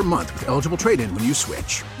line per month with eligible trade-in when you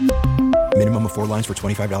switch. Minimum of 4 lines for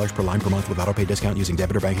 $25 per line per month with autopay discount using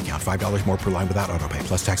debit or bank account. $5 more per line without autopay,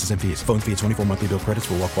 plus taxes and fees. Phone fee at 24 monthly bill credits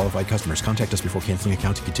for well-qualified customers. Contact us before canceling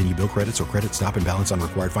account to continue bill credits or credit stop and balance on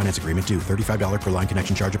required finance agreement due. $35 per line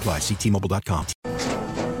connection charge applies. See T-Mobile.com.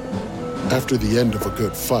 After the end of a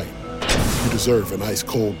good fight, you deserve an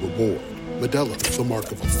ice-cold reward. Modelo is the mark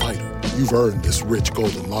of a fighter. You've earned this rich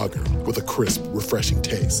golden lager with a crisp, refreshing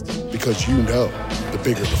taste. Because you know, the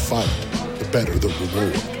bigger the fight, the better the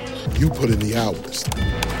reward. You put in the hours,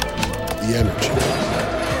 the energy,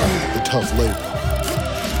 the tough labor.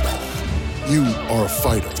 You are a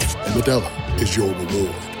fighter, and Modelo is your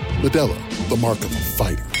reward. Modelo, the mark of a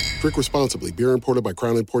fighter. Drink responsibly. Beer imported by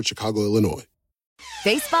Crown Imports, Chicago, Illinois.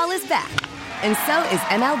 Baseball is back, and so is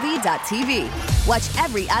MLB.tv. Watch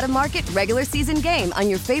every out-of-market regular season game on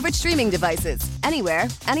your favorite streaming devices, anywhere,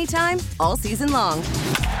 anytime, all season long.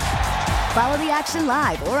 Follow the action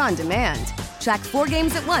live or on demand. Track 4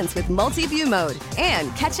 games at once with multi-view mode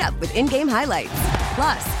and catch up with in-game highlights.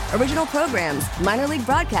 Plus, original programs, minor league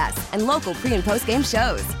broadcasts, and local pre- and post-game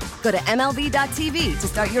shows. Go to MLB.tv to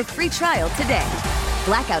start your free trial today.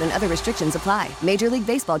 Blackout and other restrictions apply. Major League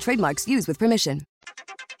Baseball trademarks used with permission.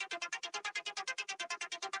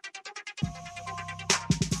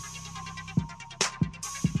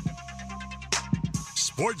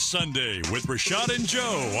 Sports Sunday with Rashad and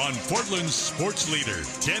Joe on Portland's sports leader,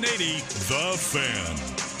 1080 The Fan.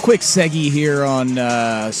 Quick segue here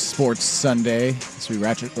on Sports Sunday as we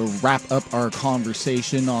wrap up our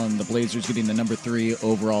conversation on the Blazers getting the number 3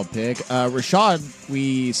 overall pick. Rashad,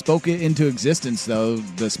 we spoke it into existence, though,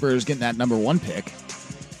 the Spurs getting that number 1 pick.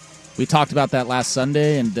 We talked about that last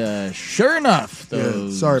Sunday, and sure enough,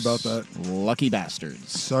 those sorry about that. Lucky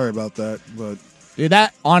bastards. Sorry about that, but... Dude,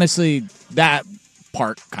 that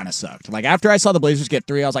part kind of sucked. Like, after I saw the Blazers get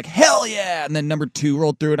 3, I was like, hell yeah! And then number 2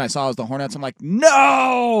 rolled through, and I saw it was the Hornets. I'm like,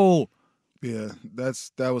 no! Yeah,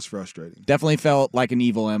 that was frustrating. Definitely felt like an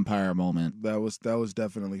evil empire moment. That was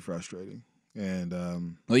definitely frustrating. And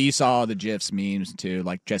well, you saw the GIFs memes too,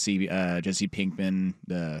 like Jesse Pinkman.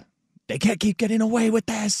 They can't keep getting away with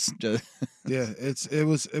this. Yeah, it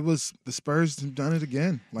was the Spurs have done it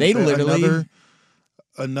again. Like they literally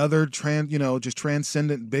another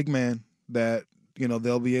transcendent big man that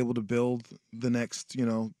they'll be able to build the next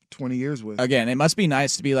 20 years with. Again, it must be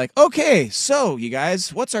nice to be like, okay, so you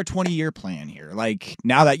guys, what's our 20-year plan here? Like,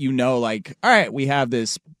 now that like, all right, we have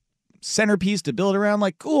this centerpiece to build around,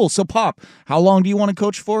 like, cool, so Pop, how long do you want to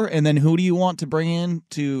coach for? And then who do you want to bring in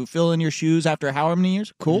to fill in your shoes after however many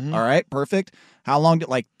years? Cool, All right, perfect. How long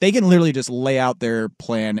they can literally just lay out their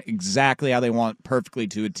plan exactly how they want, perfectly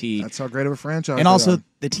to a T. That's how great of a franchise and also,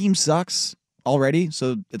 the team sucks already,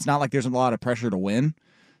 so it's not like there's a lot of pressure to win.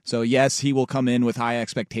 So yes, he will come in with high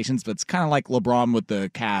expectations, but it's kind of like LeBron with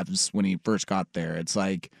the Cavs when he first got there. It's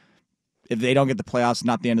like, if they don't get the playoffs,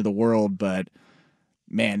 not the end of the world, but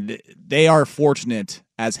man, they are fortunate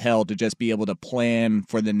as hell to just be able to plan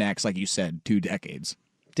for the next, like you said, 2 decades.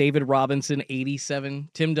 David Robinson, 87.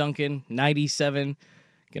 Tim Duncan, 97.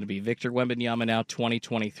 Going to be Victor Wembanyama now,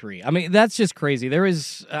 2023. I mean, that's just crazy.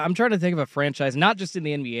 I'm trying to think of a franchise, not just in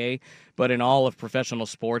the NBA, but in all of professional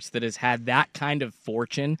sports that has had that kind of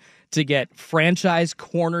fortune to get franchise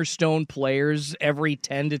cornerstone players every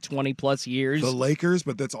 10 to 20 plus years. The Lakers,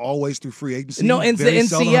 but that's always through free agency. No, and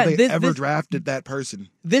seldom have they ever drafted that person.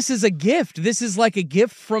 This is a gift. This is like a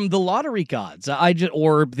gift from the lottery gods,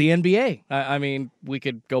 or the NBA. I mean, we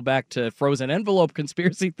could go back to frozen envelope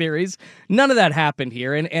conspiracy theories. None of that happened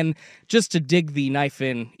here. And just to dig the knife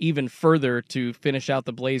in even further to finish out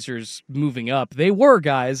the Blazers moving up, they were,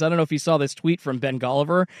 guys, I don't know if you saw this tweet from Ben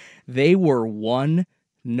Golliver, they were 1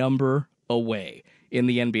 number away in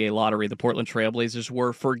the NBA lottery. The Portland Trailblazers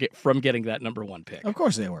were from getting that number 1 pick. Of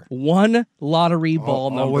course they were. 1 lottery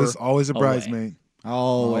ball number. Always a bridesmaid.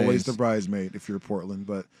 Always the bridesmaid if you're Portland.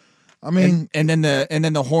 But I mean, and then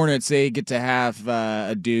the Hornets, they get to have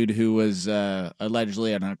a dude who was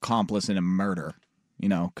allegedly an accomplice in a murder.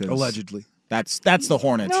 Allegedly. That's the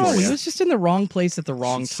Hornets. No, he was just in the wrong place at the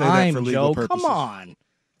wrong time, Joe. Come on.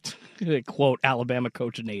 Quote Alabama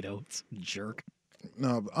coach Nato. It's a jerk.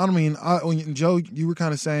 No, I mean, Joe, you were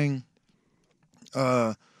kind of saying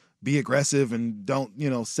be aggressive and don't,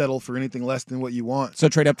 settle for anything less than what you want. So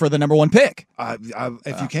trade up for the number 1 pick.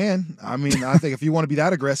 If you can. I mean, I think if you want to be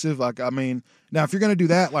that aggressive, now if you're going to do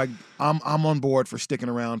that, like I'm on board for sticking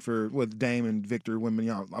around with Dame and Victor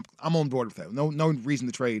Wembanyama. I'm on board with that. No reason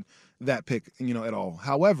to trade that pick, at all.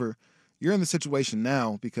 However, you're in the situation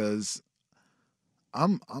now because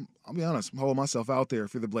I'll be honest, I'm holding myself out there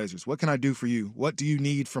for the Blazers. What can I do for you? What do you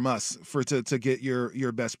need from us to get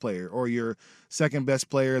your best player or your second best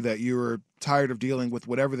player that you're tired of dealing with,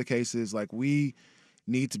 whatever the case is? Like, we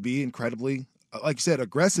need to be incredibly, like you said,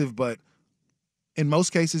 aggressive, but in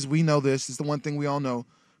most cases, we know this is the one thing we all know.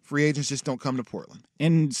 Free agents just don't come to Portland.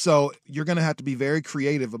 And so you're going to have to be very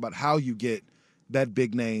creative about how you get that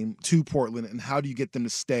big name to Portland and how do you get them to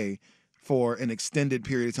stay for an extended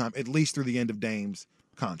period of time, at least through the end of Dame's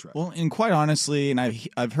contract. Well, and quite honestly, and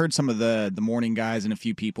I've heard some of the morning guys and a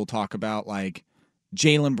few people talk about like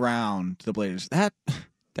Jaylen Brown to the Blazers.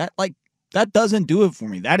 That doesn't do it for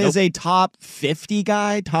me. That is a top 50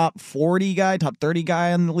 guy, top 40 guy, top 30 guy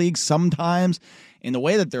in the league sometimes. And the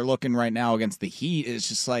way that they're looking right now against the Heat is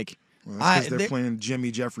just like, because they're playing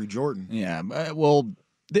Jimmy Jeffrey Jordan. Yeah, well,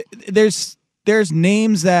 there's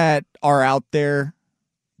names that are out there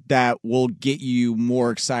that will get you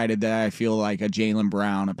more excited than I feel like a Jaylen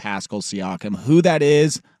Brown, a Pascal Siakam. Who that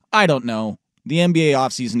is, I don't know. The NBA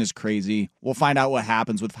offseason is crazy. We'll find out what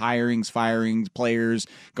happens with hirings, firings, players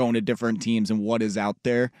going to different teams and what is out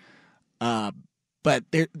there. But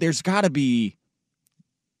there's got to be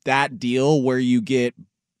that deal where you get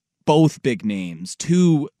both big names,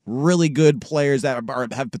 two really good players that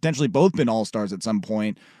have potentially both been all-stars at some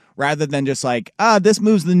point, rather than just like, this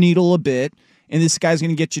moves the needle a bit, and this guy's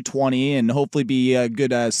going to get you 20 and hopefully be a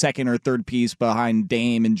good second or third piece behind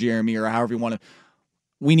Dame and Jeremy or however you want to.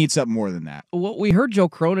 We need something more than that. Well, we heard Joe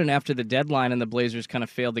Cronin after the deadline, and the Blazers kind of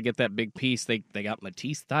failed to get that big piece. They got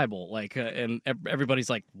Matisse Thybulle, and everybody's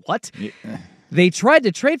like, what? Yeah. They tried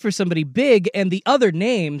to trade for somebody big, and the other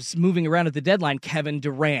names moving around at the deadline, Kevin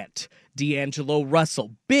Durant, D'Angelo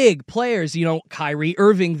Russell, big players, Kyrie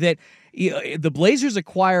Irving, that the Blazers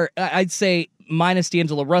acquire, I'd say, minus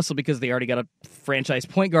D'Angelo Russell, because they already got a franchise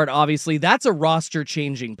point guard, obviously. That's a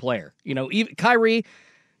roster-changing player. Even Kyrie,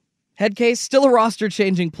 head case, still a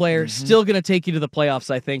roster-changing player, still going to take you to the playoffs,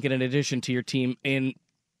 I think, in addition to your team in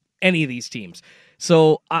any of these teams.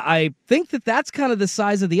 So I think that's kind of the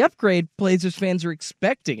size of the upgrade Blazers fans are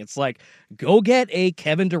expecting. It's like, go get a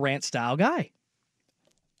Kevin Durant-style guy.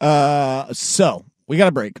 So, we got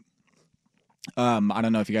a break. I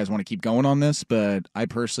don't know if you guys want to keep going on this, but I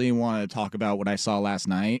personally want to talk about what I saw last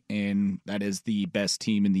night, and that is the best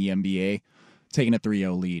team in the NBA taking a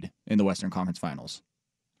 3-0 lead in the Western Conference Finals.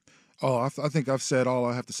 Oh, I think I've said all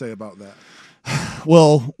I have to say about that.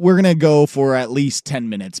 Well, we're going to go for at least 10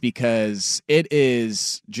 minutes because it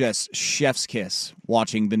is just chef's kiss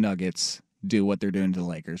watching the Nuggets do what they're doing to the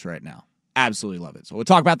Lakers right now. Absolutely love it. So we'll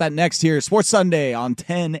talk about that next here. Sports Sunday on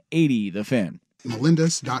 1080 The Fan.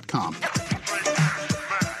 Melendez.com.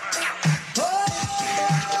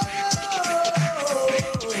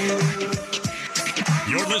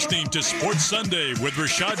 You're listening to Sports Sunday with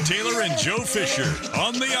Rashad Taylor and Joe Fisher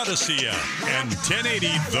on the Odyssey app and 1080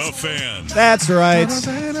 The Fan. That's right.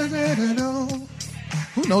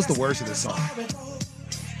 Who knows the words of this song?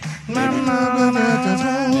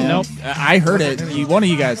 Nope. I heard it. One of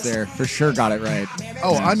you guys there for sure got it right.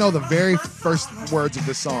 Oh, I know the very first words of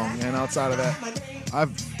this song, and outside of that, I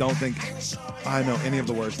don't think I know any of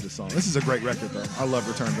the words of this song. This is a great record, though. I love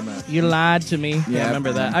Return to Matt. You lied to me. Yeah, I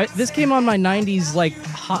remember that. This came on my 90s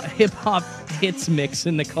hip-hop hits mix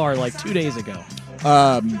in the car 2 days ago.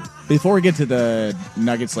 Before we get to the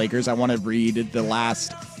Nuggets-Lakers, I want to read the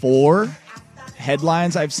last 4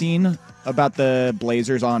 headlines I've seen about the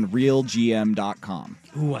Blazers on RealGM.com.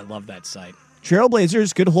 Ooh, I love that site.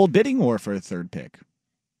 Trailblazers could hold bidding war for a third pick.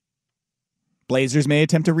 Blazers may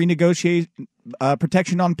attempt to renegotiate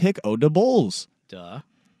protection on pick owed to Bulls. Duh.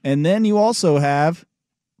 And then you also have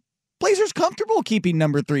Blazers comfortable keeping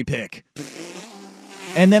number 3 pick.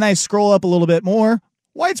 And then I scroll up a little bit more.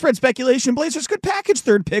 Widespread speculation, Blazers could package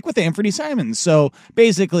third pick with Anthony Simons. So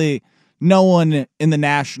basically, no one in the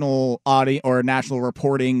national audience or national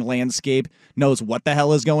reporting landscape knows what the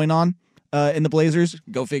hell is going on in the Blazers.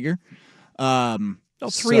 Go figure.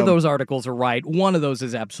 3 of those articles are right. One of those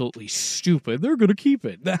is absolutely stupid. They're going to keep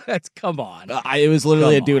it. Come on. It was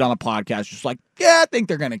literally a dude on a podcast just like, I think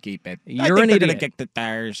they're going to keep it. You're an idiot. They're going to kick the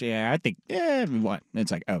tires. Yeah, I think, what?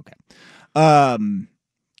 It's like, okay.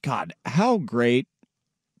 God, how great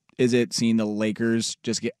is it seeing the Lakers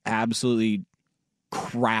just get absolutely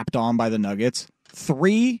crapped on by the Nuggets?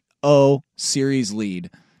 3-0 series lead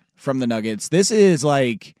from the Nuggets. This is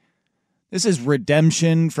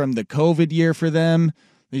redemption from the COVID year for them.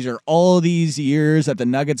 These are all these years that the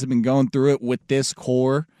Nuggets have been going through it with this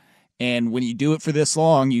core. And when you do it for this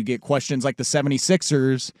long, you get questions like the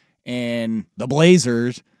 76ers and the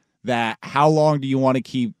Blazers that how long do you want to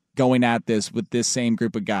keep going at this with this same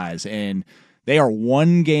group of guys? And they are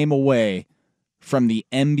one game away from the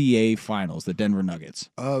NBA Finals, the Denver Nuggets.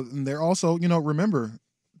 They're also, remember,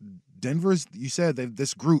 Denver's, you said,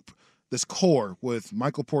 this group, this core with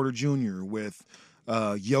Michael Porter Jr., with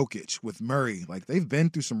Jokic, with Murray, like they've been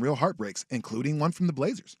through some real heartbreaks, including one from the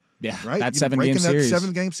Blazers. Yeah, right. That 7-game series.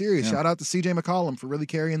 7-game series. Yeah. Shout out to CJ McCollum for really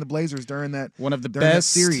carrying the Blazers during that. One of the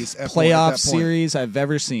best series playoff series I've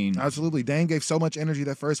ever seen. Absolutely. Dame gave so much energy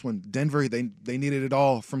that first one. Denver, they needed it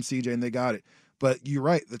all from CJ, and they got it. But you're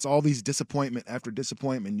right. It's all these disappointment after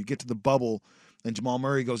disappointment. You get to the bubble, and Jamal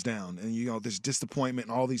Murray goes down, and there's disappointment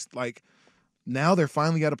and all these, like, now they're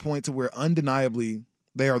finally at a point to where undeniably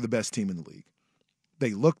they are the best team in the league.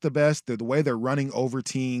 They look the best. They're the way they're running over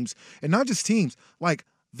teams, and not just teams. Like,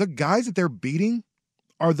 the guys that they're beating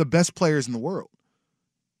are the best players in the world.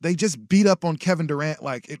 They just beat up on Kevin Durant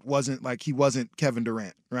like it wasn't like he wasn't Kevin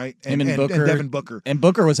Durant, right? And Devin Booker. And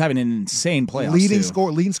Booker was having an insane playoffs.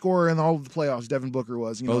 Leading scorer in all of the playoffs, Devin Booker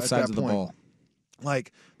was. Both sides of the ball.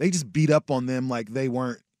 Like, they just beat up on them like they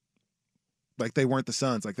weren't the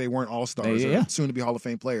Suns, like they weren't all-stars or soon-to-be Hall of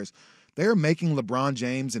Fame players. They're making LeBron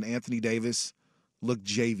James and Anthony Davis look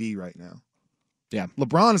JV right now. Yeah.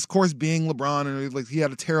 LeBron is, of course, being LeBron, and like he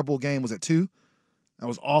had a terrible game. Was it 2? That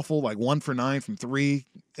was awful. Like 1 for 9 from 3.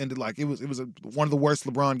 Ended like it was one of the worst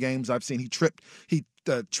LeBron games I've seen. He tricked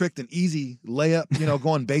an easy layup,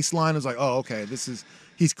 going baseline. It was like, oh, okay,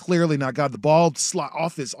 he's clearly not got the ball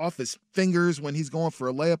off his fingers when he's going for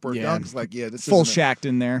a layup or a dunk. It's like, this full Shaq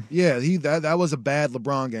in there. Yeah, that was a bad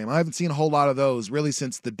LeBron game. I haven't seen a whole lot of those really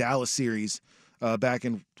since the Dallas series back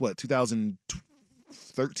in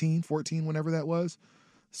 2013, 14, whenever that was.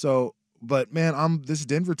 So, but man, this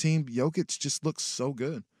Denver team, Jokic just looks so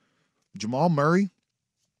good. Jamal Murray,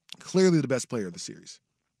 clearly the best player of the series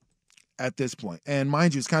at this point. And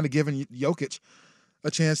mind you, it's kind of giving Jokic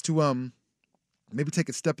a chance to maybe take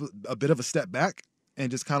a bit of a step back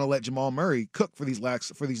and just kind of let Jamal Murray cook for these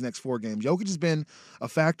next 4 games. Jokic has been a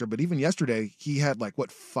factor, but even yesterday he had 9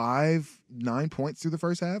 points through the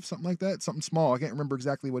first half, something like that, something small. I can't remember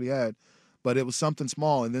exactly what he had, but it was something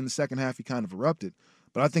small. And then the second half he kind of erupted.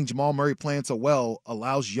 But I think Jamal Murray playing so well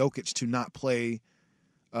allows Jokic to not play.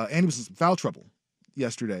 And he was in some foul trouble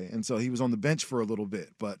yesterday, and so he was on the bench for a little bit.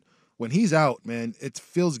 But when he's out, man, it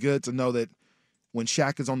feels good to know that when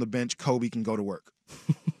Shaq is on the bench, Kobe can go to work.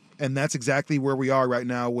 And that's exactly where we are right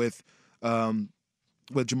now with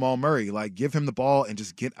Jamal Murray. Like, give him the ball and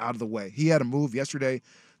just get out of the way. He had a move yesterday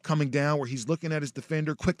coming down where he's looking at his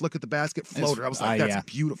defender, quick look at the basket, floater. I was like, that's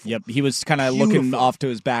beautiful. Yep, he was kind of looking off to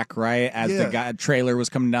his back, right, as the trailer was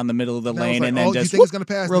coming down the middle of the lane, and then you think he's going to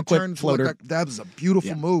pass? Real quick turn, floater. That was a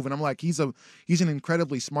beautiful move, and I'm like, he's an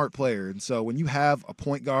incredibly smart player, and so when you have a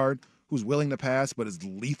point guard who's willing to pass but is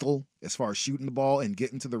lethal as far as shooting the ball and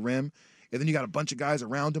getting to the rim, and then you got a bunch of guys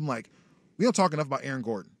around him, like, we don't talk enough about Aaron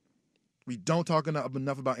Gordon. We don't talk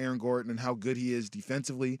enough about Aaron Gordon and how good he is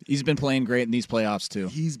defensively. He's been playing great in these playoffs too.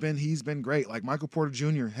 He's been great. Like, Michael Porter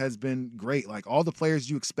Jr. has been great. Like, all the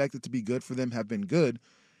players you expected to be good for them have been good.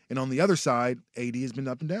 And on the other side, AD has been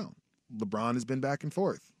up and down. LeBron has been back and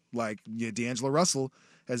forth. Like, D'Angelo Russell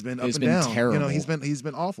has been up and down. Terrible. He's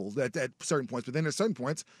been awful at certain points. But then at certain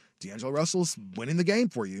points, D'Angelo Russell's winning the game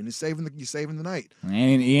for you, and he's saving the night.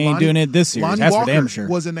 He ain't doing it this series. Lonnie That's Walker for damn sure.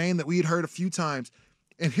 Was a name that we had heard a few times.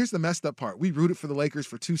 And here's the messed up part. We rooted for the Lakers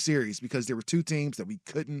for 2 series because there were 2 teams that we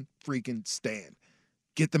couldn't freaking stand.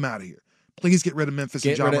 Get them out of here. Please get rid of Memphis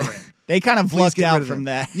and Ja Morant. They kind of lucked out from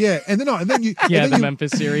that. Yeah, and then you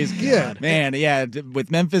Memphis series. Yeah, man, with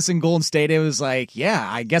Memphis and Golden State, it was like,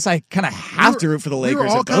 I guess I kind of have to root for the Lakers. We were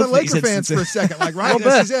all kind of Laker fans instances. for a second, like, right?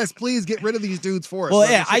 Yes, please get rid of these dudes for us.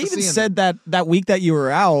 Well, I even said that week that you were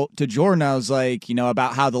out to Jordan, I was like,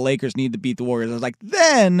 about how the Lakers need to beat the Warriors. I was like,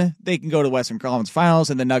 then they can go to the Western Conference Finals,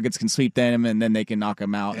 and the Nuggets can sweep them, and then they can knock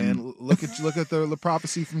them out. And look at the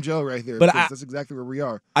prophecy from Joe right there. But that's exactly where we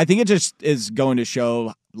are. I think it just is going to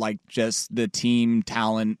show, like, just the team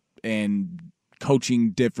talent and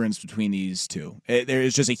coaching difference between these two. There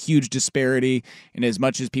is just a huge disparity, and as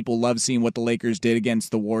much as people love seeing what the Lakers did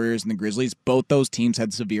against the Warriors and the Grizzlies, both those teams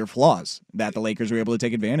had severe flaws that the Lakers were able to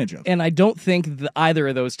take advantage of. And I don't think either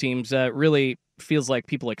of those teams really feels like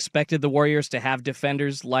people expected the Warriors to have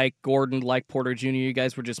defenders like Gordon, like Porter Jr., you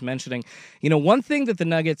guys were just mentioning. One thing that the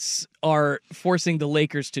Nuggets are forcing the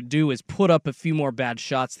Lakers to do is put up a few more bad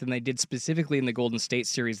shots than they did specifically in the Golden State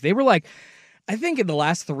series. They were like, I think in the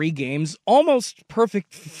last 3 games, almost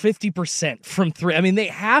perfect 50% from 3. I mean,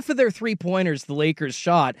 half of their 3-pointers the Lakers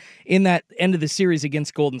shot in that end of the series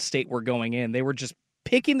against Golden State were going in. They were just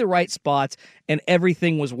picking the right spots, and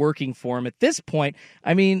everything was working for them. At this point,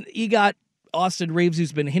 I mean, you got Austin Reeves,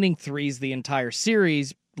 who's been hitting threes the entire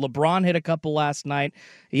series, LeBron hit a couple last night.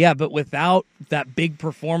 Yeah, but without that big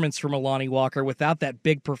performance from a Lonnie Walker, without that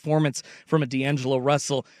big performance from a D'Angelo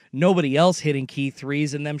Russell, nobody else hitting key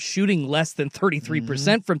threes and them shooting less than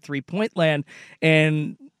 33% from three-point land,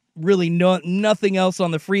 and really nothing else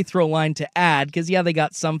on the free throw line to add, because, yeah, they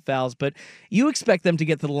got some fouls, but you expect them to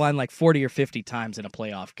get to the line like 40 or 50 times in a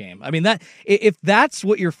playoff game. I mean, that if that's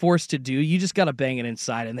what you're forced to do, you just got to bang it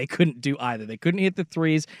inside, and they couldn't do either. They couldn't hit the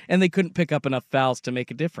threes, and they couldn't pick up enough fouls to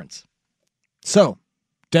make a difference. So,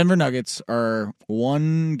 Denver Nuggets are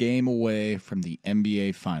 1 game away from the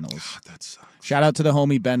NBA Finals. God, that sucks. Shout out to the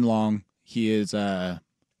homie Ben Long. He is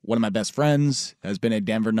one of my best friends, has been a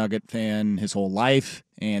Denver Nugget fan his whole life,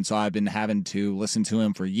 and so I've been having to listen to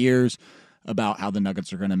him for years about how the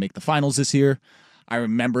Nuggets are going to make the finals this year. I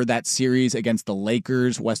remember that series against the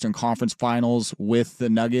Lakers, Western Conference Finals, with the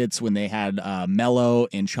Nuggets when they had Melo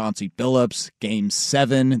and Chauncey Billups, Game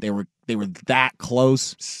 7. They were that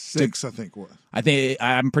close. 6, I think. What?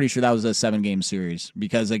 I'm pretty sure that was a 7-game series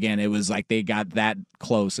because, again, it was like they got that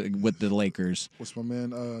close with the Lakers. What's my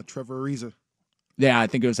man, Trevor Ariza? Yeah, I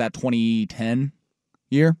think it was that 2010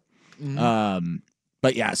 year. Mm-hmm.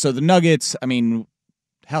 But yeah, so the Nuggets, I mean,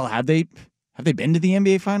 hell, have they been to the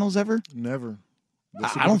NBA Finals ever? Never.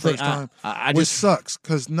 I don't think. Which sucks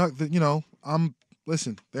because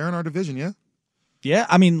listen, they're in our division, yeah. Yeah,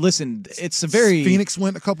 I mean, listen, it's a very... Phoenix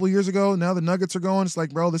went a couple of years ago. Now the Nuggets are going. It's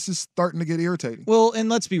like, bro, this is starting to get irritating. Well, and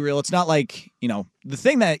let's be real. It's not like, the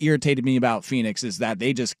thing that irritated me about Phoenix is that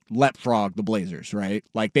they just leapfrogged the Blazers, right?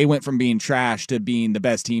 Like, they went from being trash to being the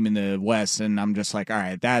best team in the West, and I'm just like, all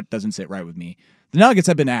right, that doesn't sit right with me. The Nuggets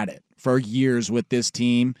have been at it for years with this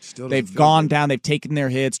team. They've gone down. They've taken their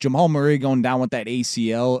hits. Jamal Murray going down with that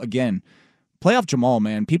ACL. Again, playoff Jamal,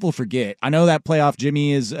 man, people forget. I know that playoff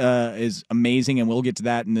Jimmy is amazing, and we'll get to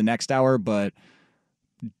that in the next hour, but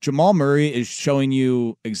Jamal Murray is showing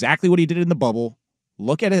you exactly what he did in the bubble.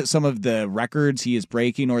 Look at some of the records he is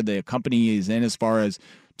breaking or the company he's in as far as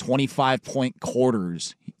 25-point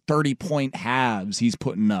quarters, 30-point halves he's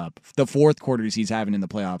putting up, the fourth quarters he's having in the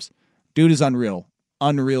playoffs. Dude is unreal.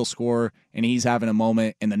 Unreal scorer, and he's having a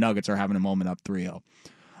moment, and the Nuggets are having a moment up 3-0. All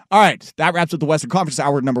right, that wraps up the Western Conference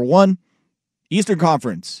Hour number 1. Eastern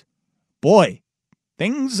Conference. Boy,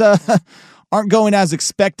 things aren't going as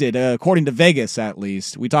expected, according to Vegas, at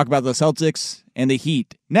least. We talk about the Celtics and the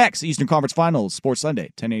Heat. Next, Eastern Conference Finals, Sports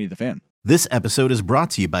Sunday, 1080 The Fan. This episode is brought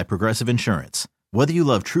to you by Progressive Insurance. Whether you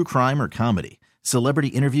love true crime or comedy, celebrity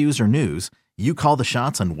interviews or news, you call the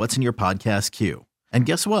shots on what's in your podcast queue. And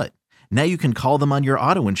guess what? Now you can call them on your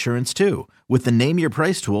auto insurance, too, with the Name Your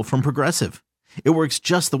Price tool from Progressive. It works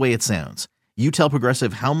just the way it sounds. You tell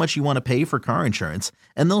Progressive how much you want to pay for car insurance,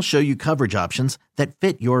 and they'll show you coverage options that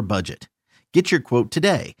fit your budget. Get your quote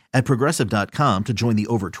today at Progressive.com to join the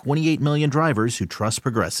over 28 million drivers who trust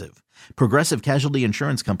Progressive. Progressive Casualty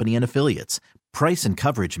Insurance Company and Affiliates. Price and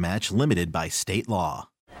coverage match limited by state law.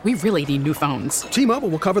 We really need new phones. T-Mobile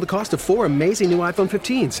will cover the cost of 4 amazing new iPhone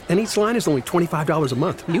 15s, and each line is only $25 a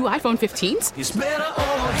month. New iPhone 15s? It's better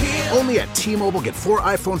over here. Only at T-Mobile, get 4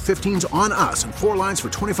 iPhone 15s on us and 4 lines for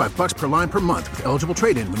 $25 per line per month with eligible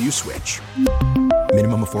trade-in when you switch.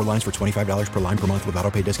 Minimum of 4 lines for $25 per line per month with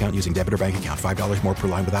autopay discount using debit or bank account. $5 more per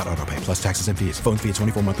line without autopay, plus taxes and fees. Phone fee at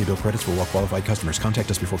 24 monthly bill credits for well-qualified customers. Contact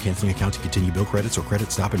us before canceling account to continue bill credits or credit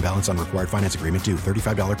stop and balance on required finance agreement due.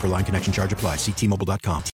 $35 per line connection charge applies. See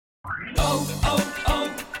T-Mobile.com.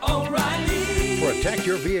 O'Reilly. Protect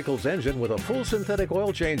your vehicle's engine with a full synthetic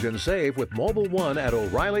oil change and save with Mobil 1 at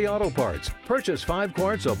O'Reilly Auto Parts. Purchase 5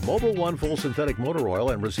 quarts of Mobil 1 full synthetic motor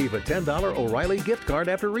oil and receive a $10 O'Reilly gift card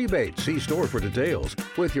after rebate. See store for details.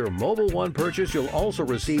 With your Mobil 1 purchase, you'll also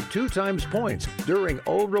receive 2 times points during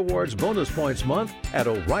O Rewards Bonus Points Month at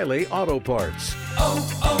O'Reilly Auto Parts.